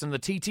Phillips and the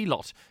TT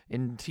lot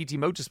in TT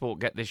Motorsport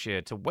get this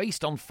year to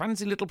waste on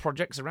fancy little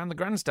projects around the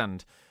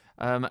grandstand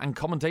and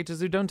commentators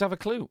who don't have a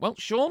clue. Well,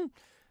 Sean,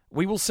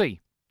 we will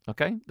see.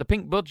 Okay, the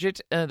Pink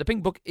Budget, the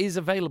Pink Book is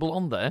available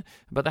on there,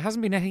 but there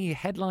hasn't been any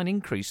headline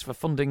increase for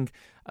funding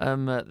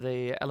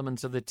the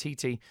elements of the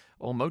TT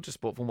or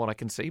Motorsport from what I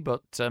can see.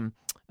 But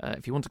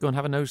if you want to go and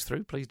have a nose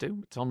through, please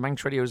do. It's on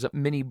Manx Radio's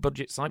mini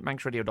budget site,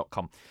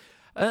 manxradio.com.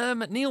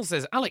 Neil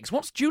says, Alex,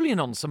 what's Julian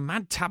on? Some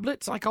mad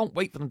tablets? I can't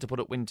wait for them to put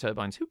up wind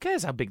turbines. Who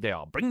cares how big they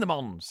are? Bring them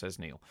on, says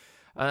Neil.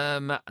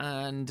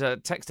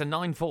 Texter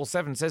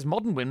 947 says,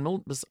 modern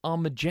windmills are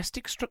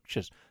majestic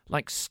structures,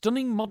 like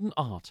stunning modern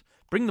art.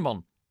 Bring them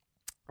on.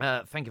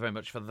 Thank you very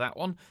much for that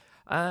one.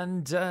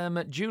 And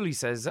Julie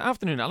says,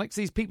 afternoon, Alex.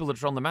 These people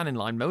that are on the Mannin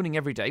Line moaning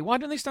every day, why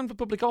don't they stand for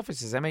public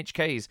offices,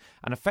 MHKs,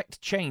 and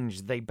affect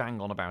change they bang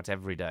on about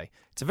every day?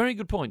 It's a very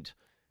good point.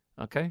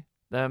 Okay?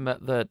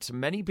 That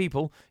many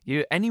people,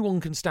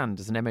 anyone can stand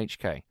as an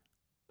MHK.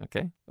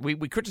 Okay,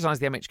 we criticise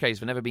the MHKs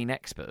for never being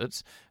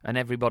experts, and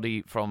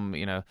everybody from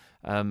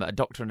a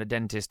doctor and a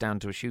dentist down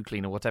to a shoe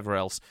cleaner, whatever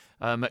else,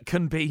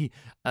 can be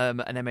an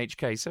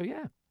MHK. So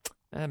yeah,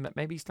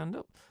 maybe stand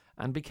up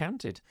and be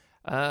counted.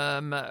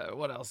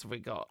 What else have we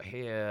got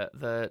here?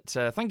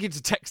 Thank you to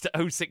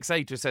Texter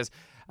 068 who says,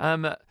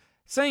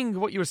 saying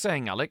what you were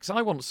saying, Alex.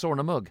 I once saw in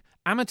a mug,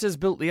 amateurs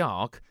built the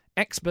Ark,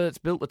 experts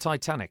built the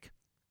Titanic.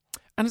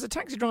 And as a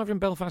taxi driver in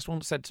Belfast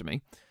once said to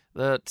me,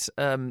 that,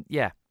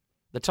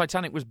 the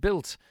Titanic was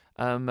built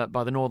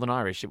by the Northern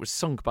Irish. It was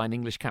sunk by an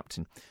English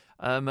captain.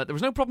 There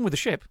was no problem with the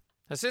ship.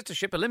 Her sister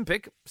ship,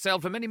 Olympic,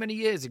 sailed for many, many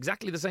years.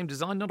 Exactly the same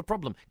design, not a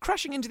problem.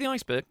 Crashing into the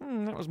iceberg,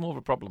 that was more of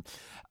a problem.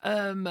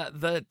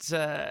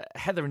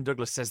 Heather and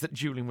Douglas says that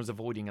Julian was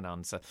avoiding an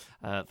answer.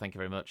 Thank you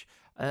very much.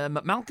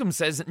 Malcolm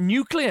says,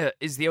 nuclear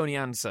is the only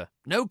answer.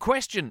 No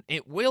question,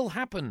 it will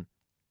happen.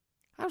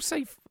 How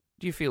safe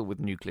do you feel with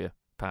nuclear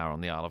power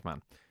on the Isle of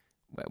Man?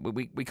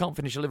 We can't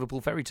finish a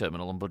Liverpool ferry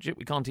terminal on budget.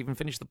 We can't even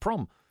finish the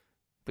prom.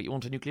 But you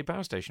want a nuclear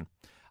power station.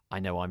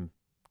 I know I'm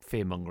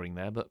fear-mongering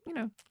there, but,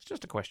 it's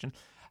just a question.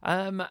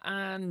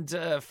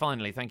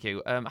 Finally, thank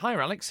you. Hi,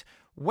 Alex.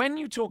 When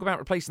you talk about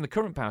replacing the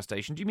current power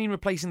station, do you mean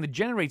replacing the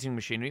generating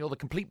machinery or the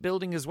complete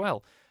building as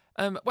well?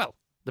 Well,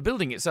 the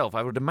building itself,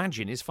 I would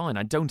imagine, is fine.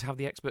 I don't have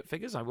the expert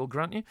figures, I will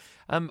grant you.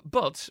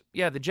 But,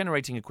 yeah, the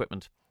generating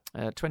equipment.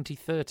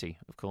 2030,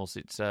 of course,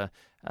 it's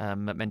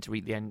meant to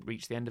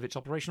reach the end of its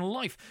operational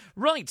life.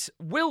 Right,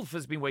 Wilf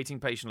has been waiting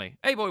patiently.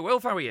 Hey, boy,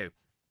 Wilf, how are you?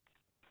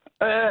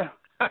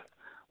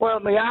 Well,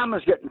 my arm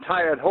is getting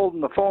tired holding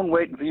the phone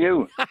waiting for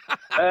you.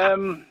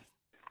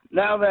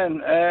 Now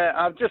then,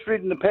 I'm just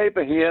reading the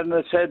paper here, and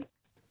it said,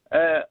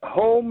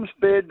 Homes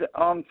bid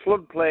on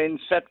floodplain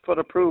set for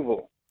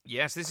approval.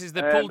 Yes, this is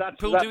the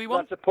Pull-Dewey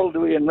one? That's a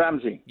Pull-Dewey in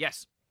Ramsey.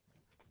 Yes.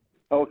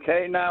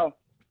 Okay, now,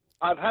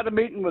 I've had a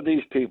meeting with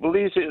these people.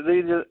 These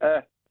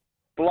are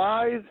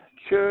Blythe,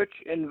 Church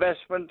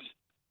Investment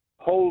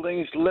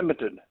Holdings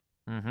Limited.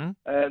 Mm-hmm.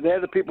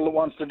 They're the people that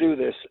wants to do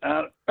this.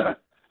 And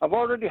I've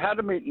already had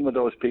a meeting with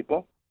those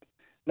people.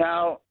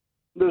 Now,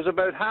 there's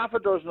about half a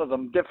dozen of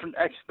them, different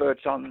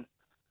experts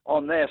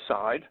on their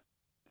side.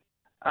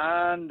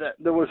 And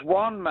there was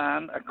one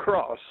man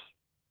across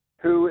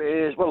who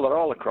is, well, they're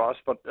all across,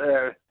 but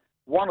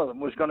one of them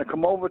was going to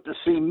come over to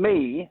see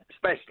me,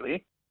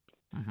 especially,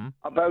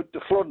 about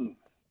the flooding.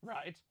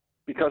 Right.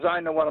 Because I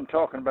know what I'm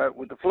talking about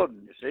with the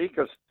flooding, you see,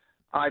 because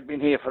I've been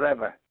here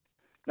forever.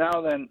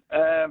 Now then...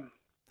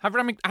 Have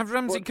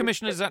Ramsey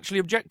commissioners actually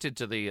objected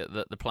to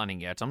the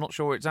planning yet? I'm not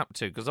sure where it's up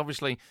to, because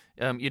obviously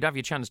you'd have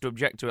your chance to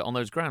object to it on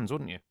those grounds,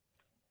 wouldn't you?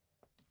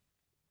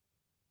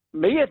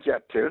 Me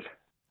object to it?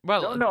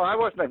 Well, No, I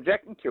wasn't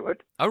objecting to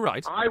it. Oh,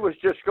 right. I was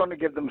just going to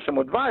give them some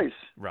advice.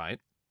 Right.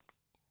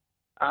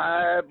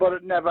 But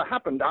it never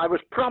happened. I was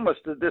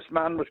promised that this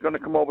man was going to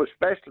come over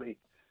specially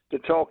to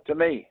talk to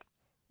me.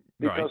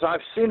 Because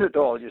I've seen it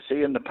all, you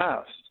see, in the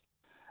past.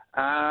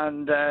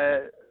 And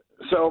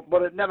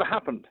but it never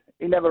happened.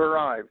 He never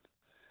arrived.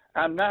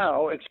 And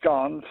now it's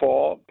gone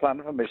for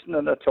planning permission,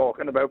 and they're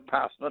talking about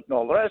passing it and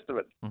all the rest of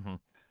it. Mm-hmm.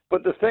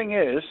 But the thing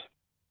is,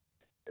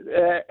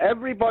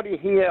 everybody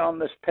here on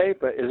this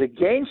paper is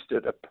against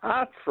it,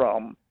 apart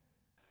from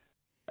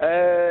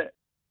the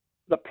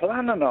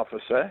planning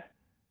officer,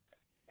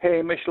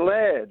 Hamish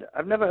Laird.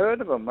 I've never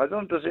heard of him. I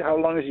don't know how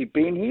long has he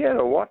been here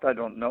or what. I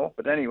don't know.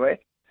 But anyway,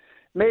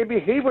 maybe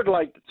he would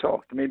like to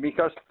talk to me,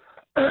 because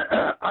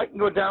I can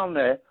go down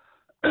there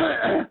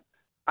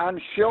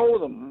and show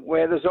them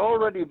where they've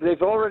already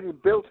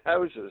built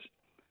houses.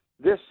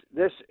 This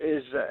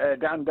is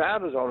Dan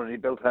Dad has already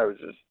built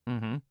houses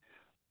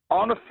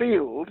on a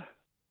field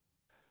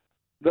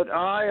that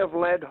I have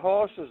led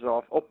horses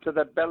off up to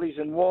their bellies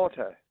in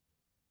water,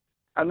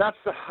 and that's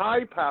the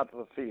high part of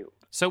the field.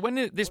 So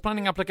when this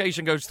planning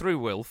application goes through,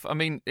 Wilf, I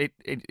mean,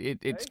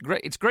 it's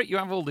great. It's great you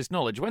have all this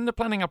knowledge. When the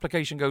planning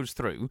application goes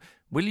through,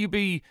 will you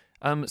be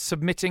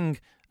submitting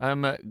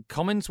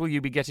comments? Will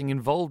you be getting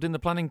involved in the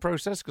planning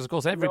process? Because, of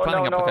course, every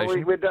planning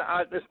application...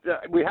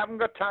 we haven't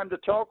got time to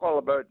talk all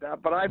about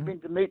that, but I've been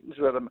to meetings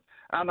with them,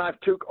 and I've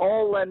took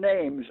all their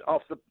names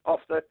off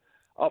the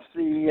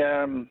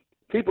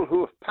people who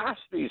have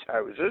passed these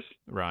houses.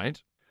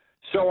 Right.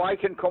 So I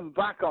can come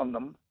back on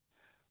them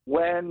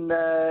when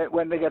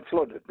they get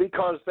flooded,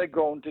 because they're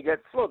going to get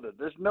flooded.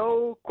 There's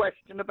no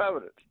question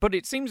about it. But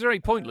it seems very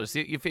pointless.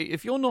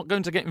 If you're not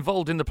going to get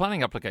involved in the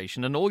planning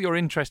application and all you're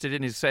interested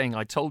in is saying,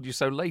 I told you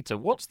so later,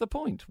 what's the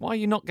point? Why are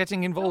you not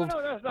getting involved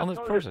on this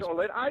process?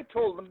 I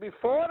told them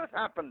before it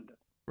happened.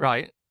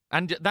 Right.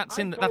 And that's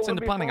in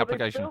the planning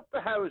application. They built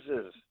the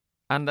houses.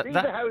 And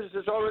the houses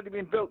has already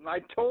been built, and I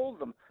told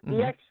them,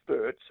 the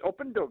experts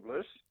up in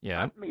Douglas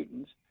at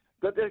meetings,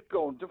 that they're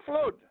going to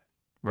flood.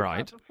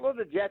 Right. It hasn't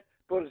flooded yet,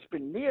 but it's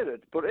been near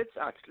it, but it's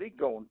actually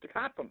going to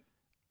happen.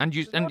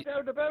 There's no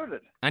doubt about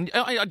it. And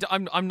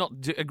I'm not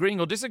agreeing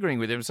or disagreeing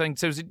with him, saying,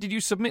 so did you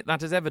submit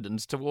that as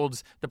evidence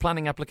towards the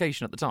planning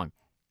application at the time?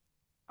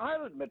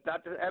 I'll admit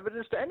that as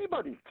evidence to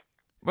anybody.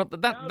 Well,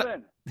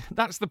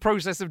 that's the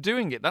process of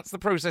doing it. That's the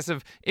process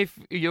of, if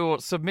you're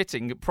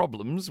submitting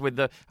problems with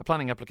a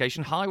planning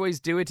application, highways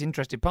do it,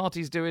 interested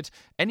parties do it,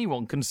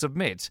 anyone can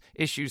submit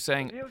issues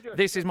saying,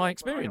 this is my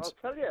experience.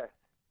 I'll tell you.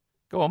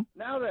 Go on.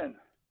 Now then,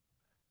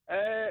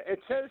 it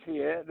says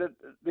here that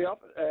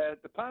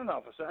the planning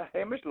officer,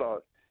 Hamish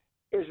Laird,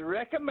 is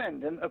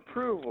recommending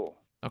approval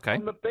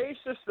on the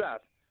basis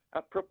that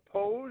a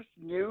proposed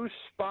new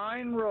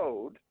spine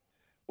road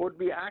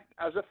would act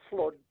as a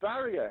flood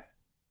barrier.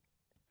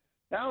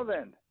 Now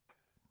then,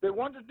 they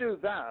want to do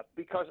that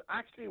because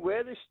actually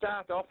where they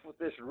start off with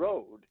this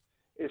road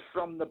is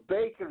from the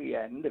bakery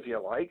end, if you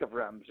like, of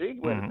Ramsey,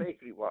 where the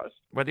bakery was.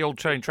 Where the old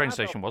train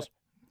station was.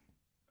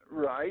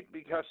 Right,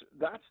 because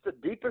that's the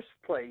deepest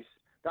place,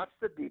 that's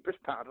the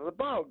deepest part of the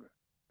bog.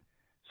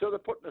 So they're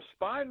putting a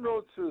spine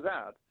road through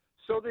that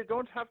so they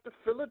don't have to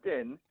fill it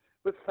in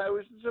with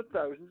thousands and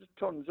thousands of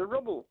tons of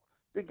rubble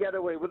to get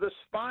away with a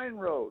spine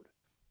road.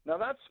 Now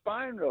that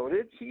spine road,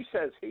 he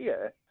says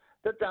here,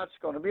 that's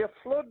going to be a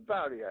flood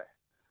barrier.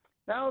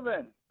 Now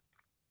then,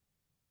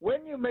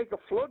 when you make a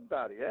flood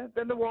barrier,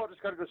 then the water's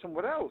got to go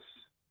somewhere else.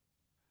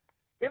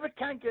 If it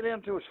can't get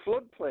into its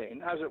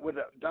floodplain, as it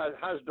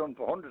has done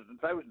for hundreds and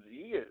thousands of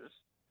years,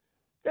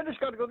 then it's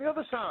got to go the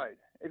other side.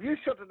 If you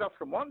shut it off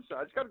from one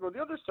side, it's got to go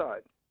the other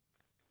side.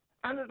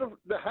 And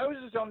the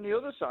houses on the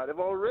other side have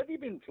already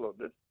been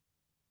flooded.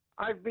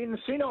 I've been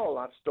seeing all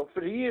that stuff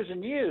for years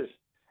and years,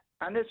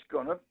 and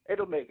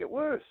it'll make it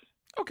worse.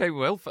 Okay,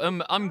 Wilf,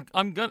 I'm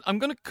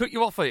going to cut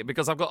you off here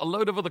because I've got a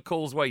load of other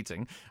calls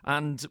waiting,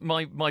 and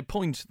my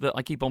point that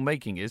I keep on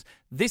making is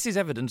this is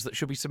evidence that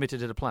should be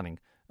submitted at a planning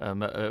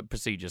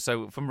procedure.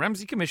 So from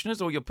Ramsey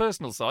commissioners or your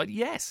personal side,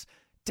 yes,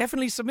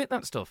 definitely submit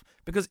that stuff,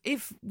 because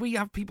if we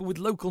have people with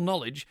local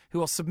knowledge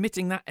who are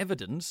submitting that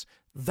evidence,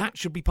 that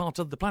should be part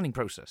of the planning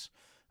process.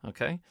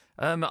 Okay,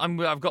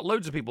 I've got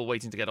loads of people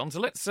waiting to get on,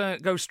 so let's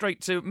go straight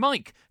to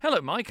Mike.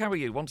 Hello, Mike. How are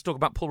you? Want to talk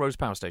about Pulrose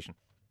Power Station?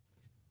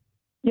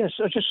 Yes,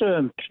 I just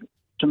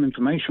some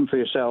information for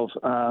yourself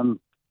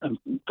and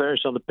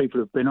various other people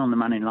who've been on the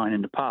Mannin Line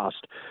in the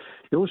past.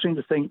 You all seem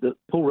to think that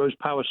Pulrose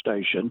Power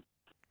Station,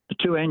 the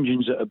 2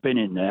 engines that have been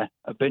in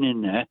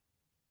there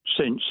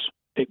since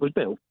it was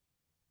built,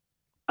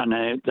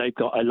 and they've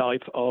got a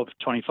life of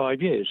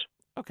 25 years.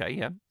 Okay,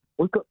 yeah.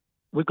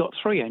 We've got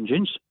 3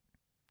 engines.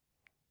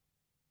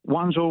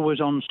 One's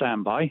always on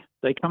standby.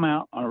 They come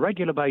out on a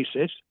regular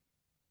basis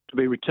to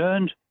be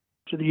returned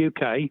to the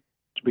UK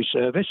to be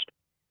serviced.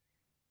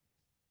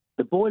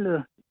 The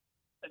boiler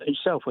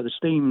itself, where the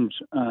steam's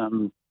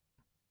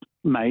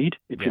made,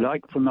 if you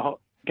like, from the hot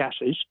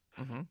gases,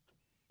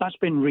 that's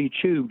been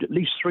retubed at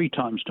least 3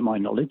 times to my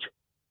knowledge.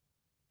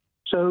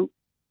 So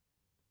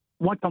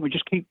why can't we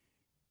just keep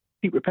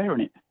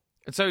repairing it?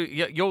 So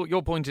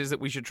your point is that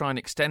we should try and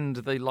extend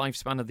the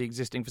lifespan of the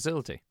existing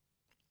facility?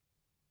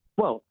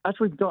 Well, as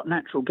we've got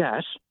natural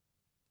gas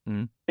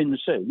in the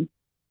sea,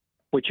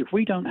 which if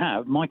we don't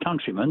have, my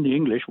countrymen, the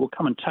English, will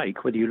come and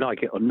take whether you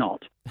like it or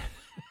not,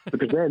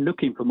 because they're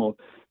looking for more.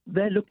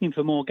 They're looking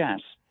for more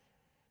gas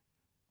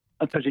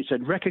because it's a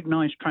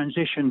recognised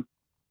transition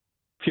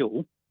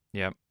fuel.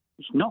 Yeah,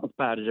 it's not as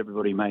bad as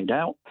everybody made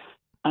out,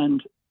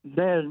 and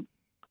their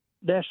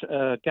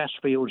gas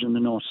fields in the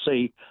North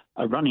Sea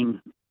are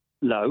running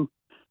low.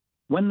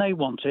 When they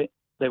want it,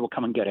 they will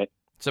come and get it.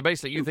 So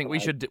basically, you think we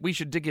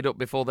should dig it up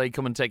before they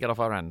come and take it off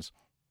our hands?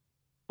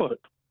 But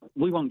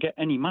we won't get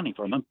any money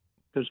from them,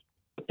 because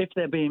if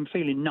they're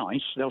feeling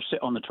nice, they'll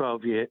sit on the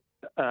 12-year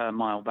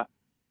mile back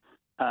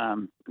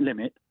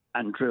limit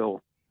and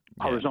drill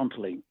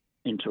horizontally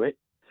into it.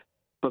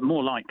 But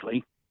more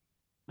likely,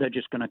 they're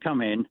just going to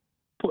come in,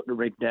 put the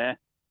rig there.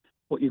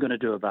 What are you going to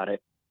do about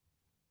it?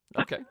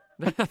 Okay.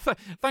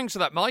 Thanks for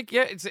that, Mike.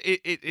 Yeah,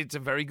 it's a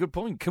very good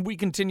point. Can we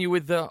continue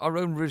with our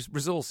own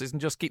resources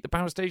and just keep the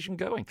power station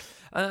going?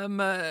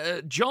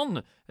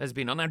 John has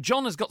been on. Now,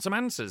 John has got some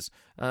answers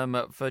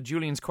for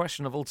Julian's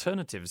question of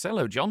alternatives.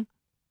 Hello, John.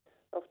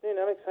 Afternoon,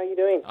 Alex. How are you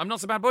doing? I'm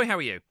not so bad, boy. How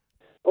are you?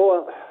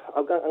 Oh,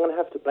 I'm going to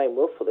have to blame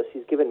Will for this.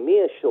 He's given me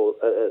a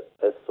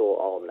sore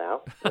arm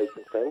now.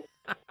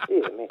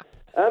 Dear me.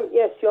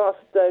 Yes, you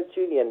asked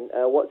Julian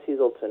what's his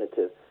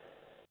alternative.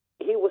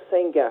 He was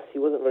saying gas. He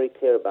wasn't very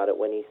clear about it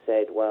when he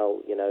said,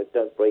 well,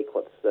 don't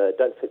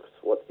don't fix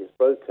what is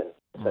broken.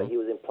 So he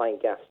was implying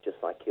gas, just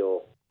like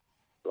your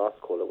last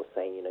caller was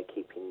saying,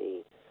 keeping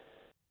the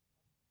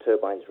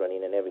turbines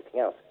running and everything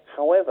else.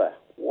 However,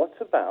 what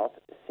about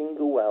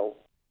single well,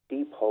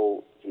 deep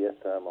hole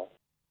geothermal?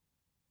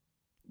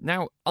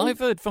 Now, I've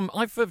heard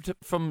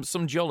from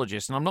some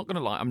geologists, and I'm not going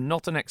to lie, I'm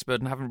not an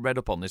expert and haven't read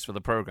up on this for the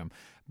programme,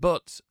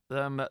 but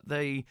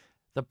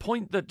the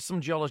point that some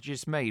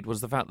geologists made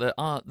was the fact that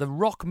the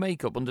rock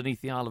makeup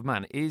underneath the Isle of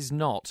Man is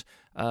not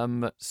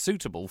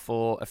suitable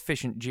for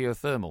efficient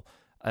geothermal.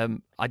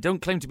 I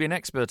don't claim to be an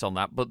expert on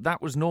that, but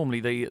that was normally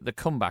the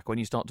comeback when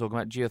you start talking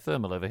about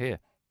geothermal over here.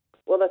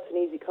 Well, that's an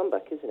easy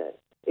comeback, isn't it?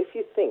 If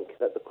you think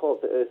that the core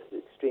of the Earth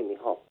is extremely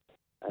hot,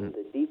 and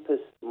the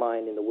deepest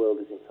mine in the world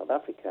is in South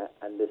Africa,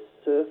 and the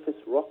surface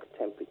rock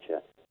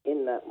temperature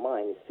in that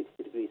mine is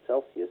 60 degrees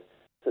Celsius,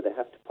 so they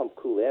have to pump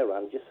cool air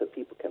around just so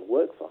people can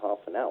work for half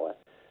an hour.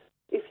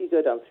 If you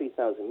go down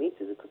 3,000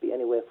 meters, it could be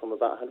anywhere from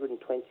about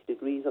 120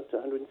 degrees up to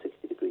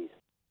 160 degrees.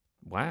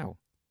 Wow.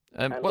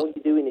 And what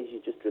you're doing is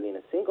you're just drilling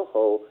a single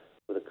hole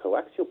with a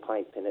coaxial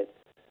pipe in it,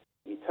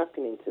 you're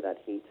tapping into that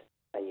heat,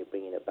 and you're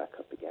bringing it back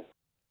up again.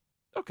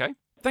 Okay.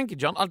 Thank you,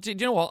 John. Do you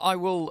know what? I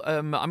will.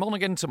 I'm on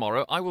again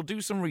tomorrow. I will do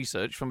some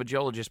research from a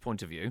geologist's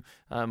point of view.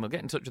 I'll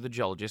get in touch with the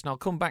geologist, and I'll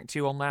come back to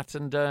you on that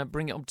and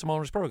bring it up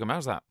tomorrow's programme.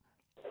 How's that?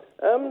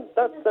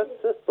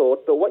 That's a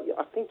thought. But what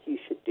I think you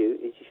should do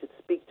is you should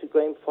speak to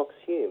Graham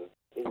Fox-Hume,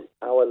 who's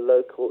our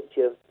local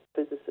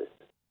geophysicist.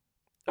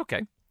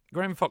 Okay,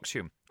 Graham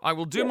Fox-Hume. I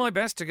will do my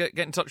best to get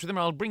in touch with him.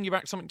 I'll bring you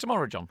back something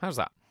tomorrow, John. How's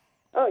that?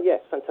 Oh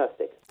yes,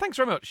 fantastic. Thanks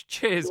very much.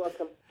 Cheers. You're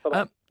welcome.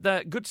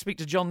 Bye-bye. Good to speak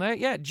to John there.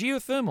 Yeah,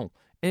 geothermal.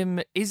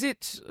 Is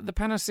it the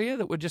panacea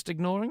that we're just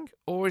ignoring,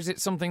 or is it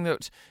something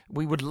that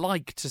we would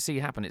like to see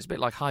happen? It's a bit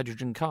like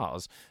hydrogen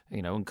cars,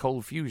 and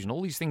cold fusion,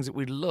 all these things that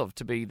we'd love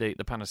to be the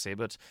panacea,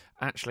 but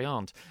actually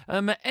aren't.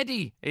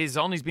 Eddie is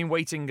on. He's been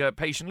waiting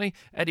patiently.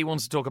 Eddie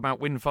wants to talk about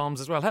wind farms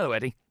as well. Hello,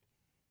 Eddie.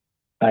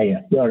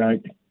 Hiya, you're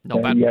right.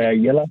 Not bad. Yeah,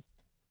 your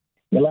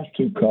last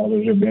 2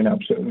 callers have been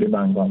absolutely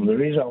bang on.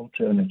 There is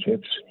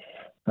alternatives,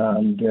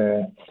 and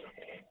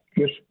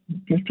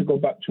just to go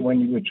back to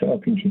when you were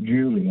talking to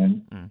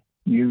Julian.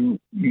 You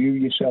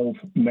yourself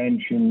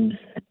mentioned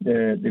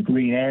the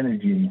green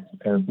energy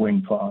of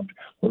wind farms.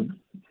 Well,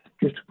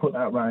 just to put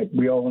that right,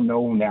 we all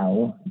know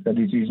now that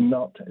it is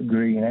not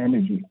green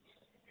energy.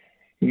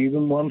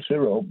 Even once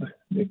they're up,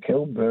 they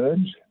kill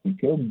birds, they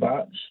kill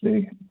bats,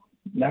 they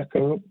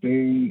knacker up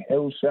the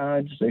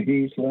hillsides, the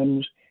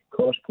heathlands,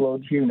 coast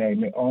floods, you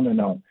name it, on and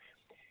on.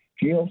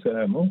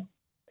 Geothermal,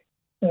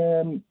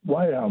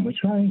 why aren't we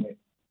trying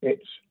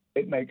it?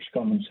 It makes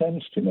common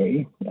sense to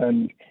me,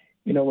 and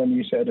when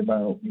you said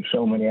about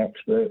so many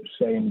experts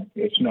saying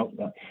it's not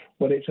that,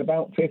 well, it's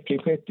about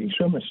 50-50.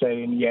 Some are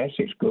saying, yes,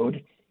 it's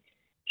good.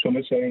 Some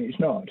are saying it's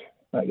not.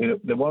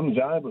 The ones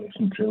I've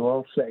listened to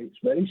all say it's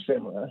very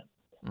similar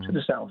to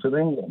the south of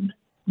England,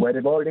 where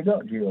they've already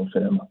got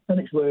geothermal, and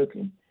it's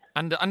working.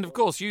 And of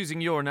course,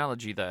 using your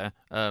analogy there,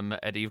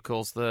 Eddie, of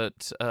course,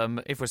 that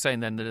if we're saying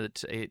then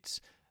that it's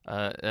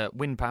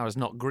wind power is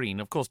not green,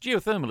 of course,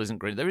 geothermal isn't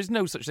green. There is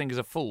no such thing as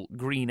a full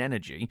green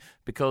energy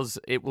because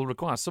it will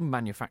require some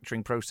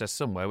manufacturing process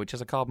somewhere which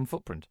has a carbon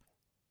footprint.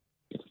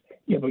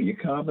 Yeah, but your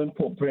carbon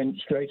footprint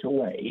straight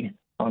away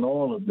on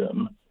all of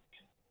them,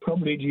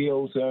 probably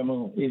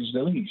geothermal is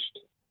the least.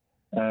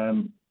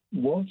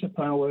 Water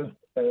power,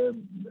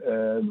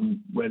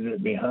 whether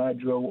it be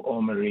hydro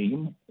or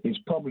marine, is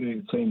probably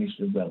the cleanest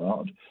of the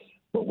lot.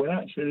 But we're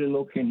actually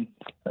looking,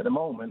 at the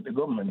moment, the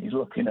government is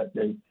looking at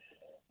the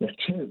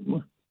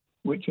two,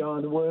 which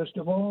are the worst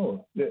of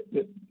all.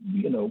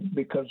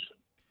 Because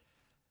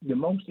the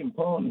most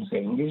important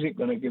thing, is it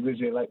going to give us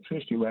the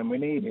electricity when we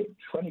need it?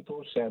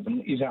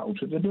 24/7 is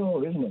out of the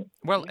door, isn't it?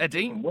 Well,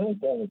 Eddie... It doesn't work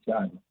all the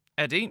time.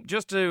 Eddie,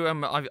 just to,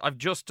 I've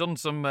just done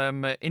some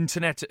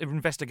internet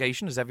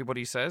investigation, as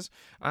everybody says,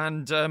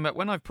 and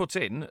when I've put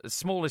in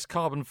smallest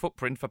carbon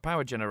footprint for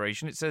power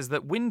generation, it says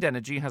that wind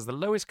energy has the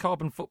lowest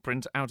carbon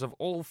footprint out of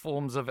all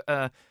forms of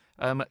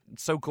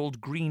so-called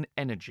green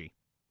energy.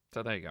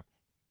 So there you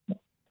go.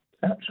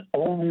 That's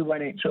only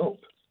when it's up.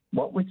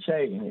 What we're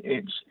saying,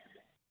 it's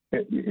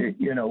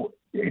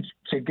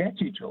to get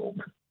it up,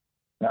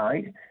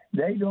 right?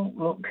 They don't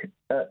look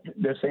at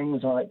the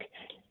things like...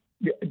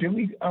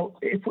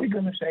 if we're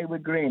going to say we're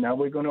green, are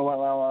we going to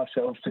allow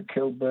ourselves to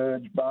kill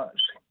birds,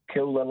 bats,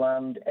 kill the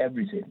land,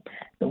 everything?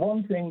 The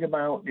one thing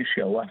about the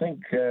show, I think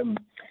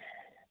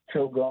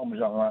Phil Gorm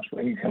was on last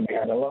week, and we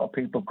had a lot of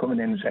people coming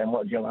in and saying,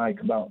 what do you like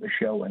about the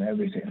show and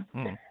everything?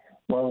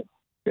 Well,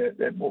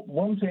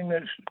 one thing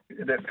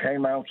that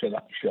came out of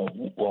that show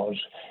was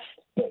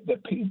that the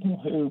people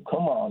who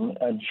come on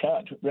and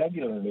chat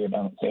regularly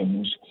about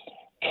things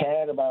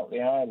care about the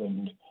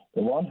island.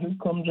 The one who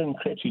comes and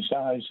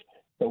criticise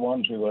the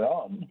ones who are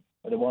on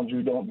are the ones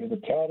who don't give a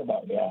care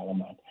about the Isle of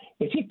Man.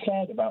 If you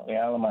cared about the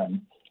Isle of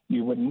Man,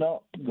 you would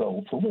not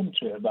go for wind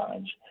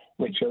turbines,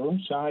 which are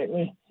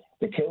unsightly.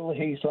 They kill the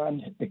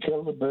heathland, they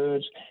kill the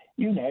birds,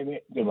 you name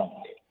it, they're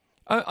wrong.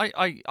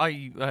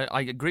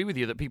 I agree with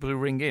you that people who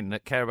ring in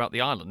that care about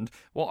the island,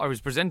 what I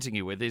was presenting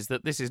you with is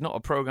that this is not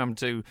a programme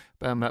to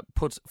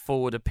put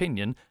forward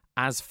opinion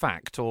as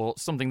fact or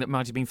something that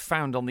might have been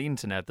found on the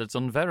internet that's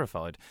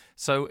unverified.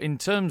 So in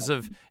terms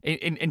of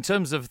in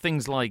terms of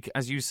things like,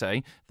 as you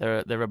say,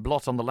 they're a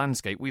blot on the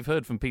landscape, we've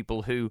heard from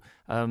people who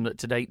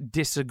today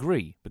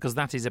disagree because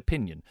that is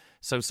opinion.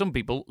 So some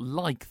people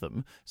like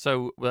them,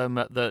 so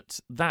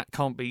that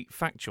can't be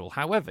factual.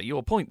 However,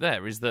 your point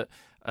there is that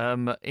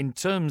in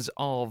terms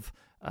of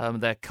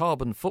their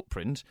carbon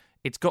footprint,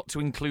 it's got to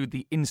include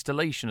the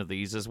installation of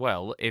these as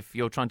well if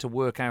you're trying to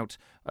work out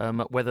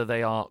whether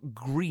they are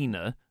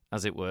greener,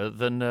 as it were,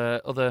 than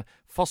other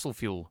fossil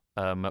fuel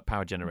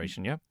power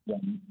generation, yeah?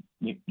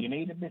 You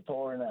need a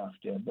before and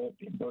after,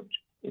 but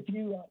if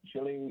you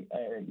actually,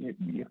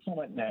 your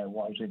comment now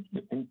was if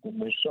the people,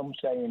 there's some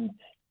saying,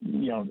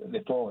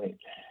 before it,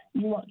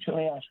 you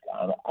actually ask,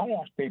 I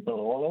ask people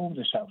all over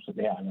the south of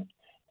the island,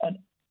 and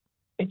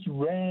it's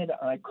rare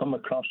that I come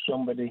across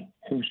somebody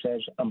who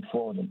says I'm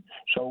for them.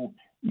 So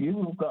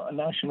you've got a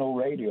national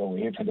radio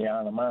here for the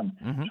Isle of Man.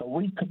 Mm-hmm. So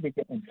we could be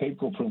getting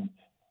people from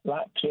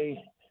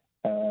Laxey,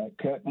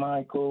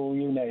 Kirkmichael,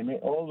 you name it,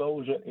 all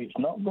those. It's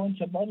not going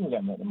to bother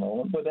them at the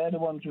moment, but they're the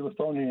ones who are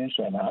phoning in and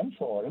saying, I'm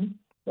for them.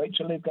 Wait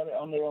till they've got it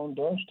on their own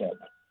doorstep.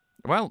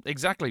 Well,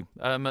 exactly.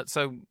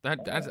 So,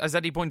 as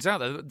Eddie points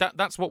out,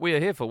 that's what we are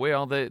here for. We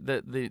are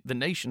the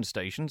nation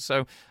station.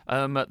 So,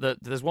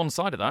 there's one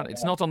side of that.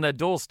 It's not on their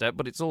doorstep,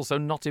 but it's also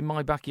not in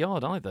my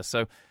backyard either.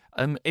 So,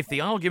 if the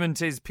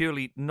argument is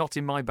purely not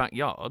in my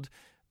backyard,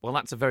 well,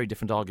 that's a very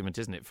different argument,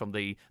 isn't it, from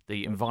the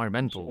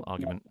environmental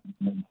argument?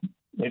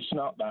 It's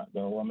not that,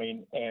 though. I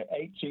mean,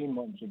 18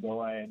 months ago,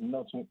 I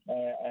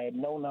had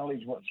no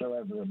knowledge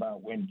whatsoever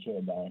about wind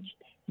turbines.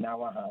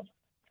 Now I have.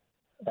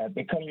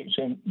 Because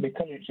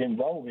it's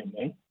involving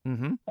me,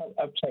 mm-hmm.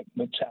 I've taken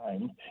the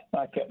time.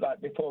 Like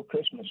before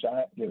Christmas,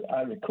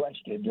 I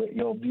requested that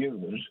your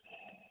viewers,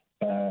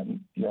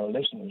 your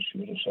listeners,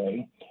 should I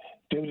say,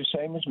 do the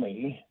same as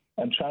me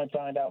and try and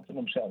find out for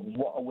themselves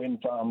what a wind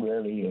farm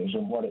really is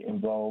and what it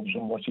involves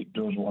and what it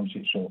does once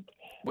it's up.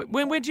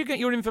 Where do you get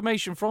your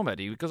information from,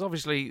 Eddie? Because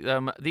obviously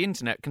the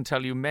internet can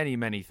tell you many,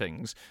 many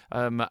things,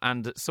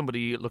 and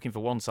somebody looking for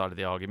one side of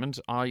the argument,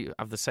 I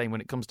have the same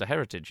when it comes to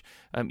heritage.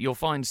 You'll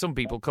find some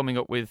people coming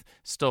up with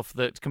stuff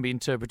that can be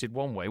interpreted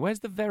one way.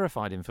 Where's the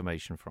verified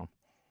information from?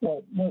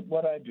 Well,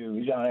 what I do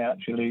is I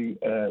actually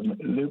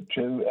look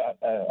to,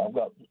 I've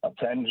got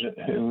friends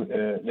who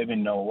live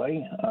in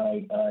Norway.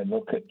 I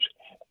look at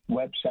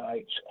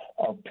websites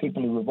of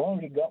people who have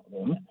already got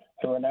them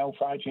who are now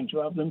fighting to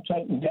have them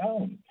taken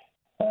down.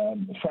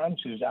 France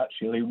has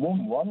actually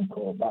won one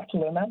court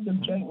battle and had them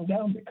taken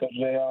down because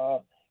they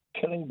are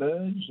killing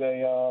birds.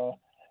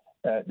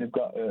 They've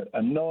got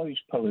a noise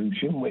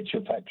pollution which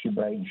affects your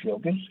brain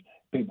sugars.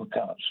 People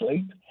can't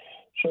sleep.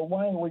 So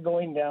why are we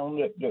going down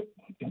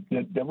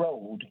the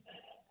road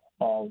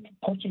of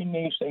putting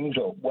these things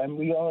up when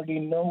we already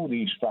know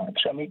these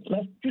facts? I mean,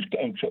 let's just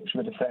get in touch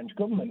with the French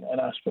government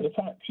and ask for the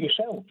facts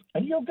yourself,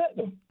 and you'll get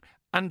them.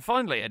 And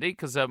finally, Eddie,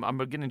 because I'm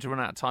beginning to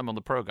run out of time on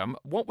the programme,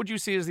 what would you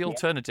see as the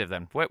alternative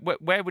then?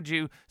 Where would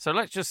you... So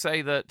let's just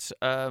say that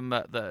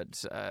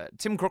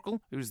Tim Crookall,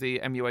 who's the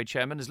MUA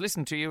chairman, has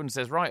listened to you and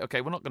says, right,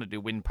 OK, we're not going to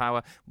do wind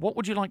power. What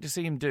would you like to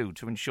see him do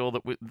to ensure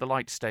that the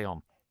lights stay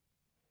on?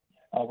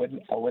 I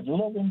would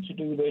love him to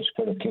do this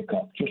for a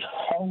kick-off. Just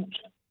halt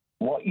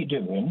what you're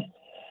doing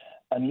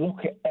and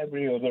look at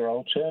every other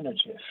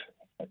alternative.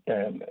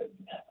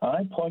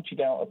 I pointed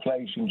out a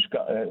place in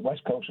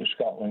west coast of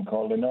Scotland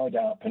called the No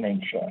Doubt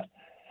Peninsula,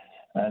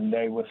 and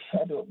they were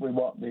fed up with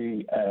what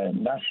the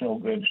National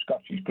Grid,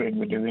 Scottish Grid,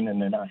 were doing in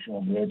the National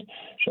Grid,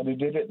 so they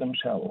did it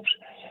themselves.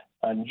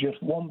 And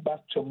just one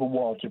bathtub of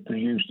water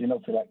produced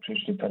enough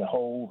electricity for the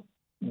whole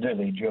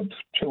village of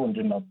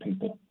 200 odd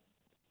people.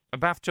 A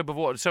bathtub of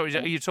water. So are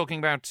you talking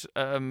about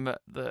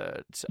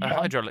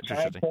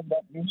hydroelectricity?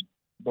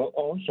 But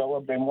also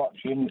I've been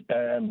watching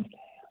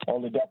all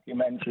the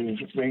documentaries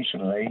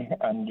recently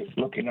and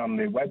looking on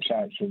the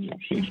websites of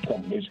these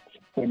companies.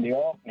 In the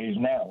Orkneys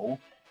now,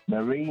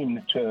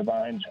 marine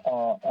turbines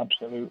are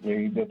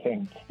absolutely the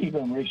thing.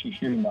 Even Rishi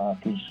Sunak,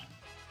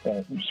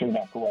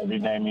 whatever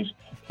his name is,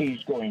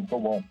 he's going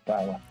for water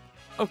power.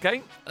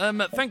 OK.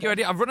 Thank you,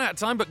 Eddie. I've run out of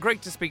time, but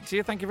great to speak to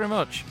you. Thank you very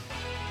much.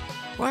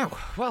 Wow.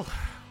 Well...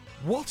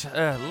 What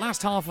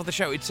last half of the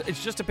show. It's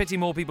just a pity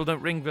more people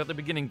don't ring at the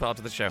beginning part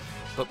of the show.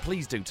 But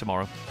please do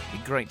tomorrow.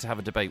 It'd be great to have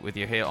a debate with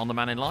you here on the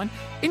Mannin Line.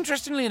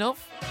 Interestingly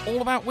enough,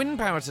 all about wind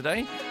power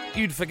today.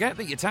 You'd forget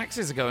that your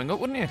taxes are going up,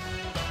 wouldn't you?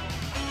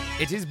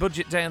 It is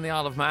Budget Day in the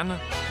Isle of Man.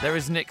 There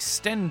is an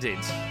extended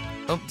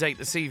update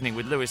this evening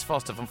with Lewis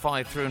Foster from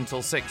 5 through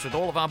until 6 with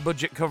all of our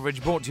budget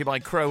coverage brought to you by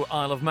Crow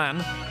Isle of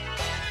Man.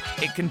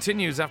 It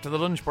continues after the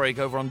lunch break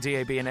over on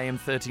DAB and AM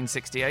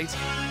 1368.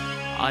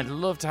 I'd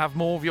love to have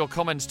more of your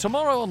comments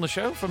tomorrow on the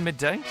show from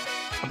midday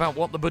about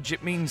what the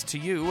budget means to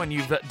you and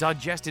you've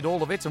digested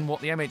all of it and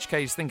what the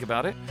MHKs think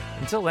about it.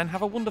 Until then,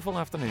 have a wonderful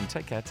afternoon.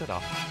 Take care.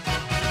 Ta-da.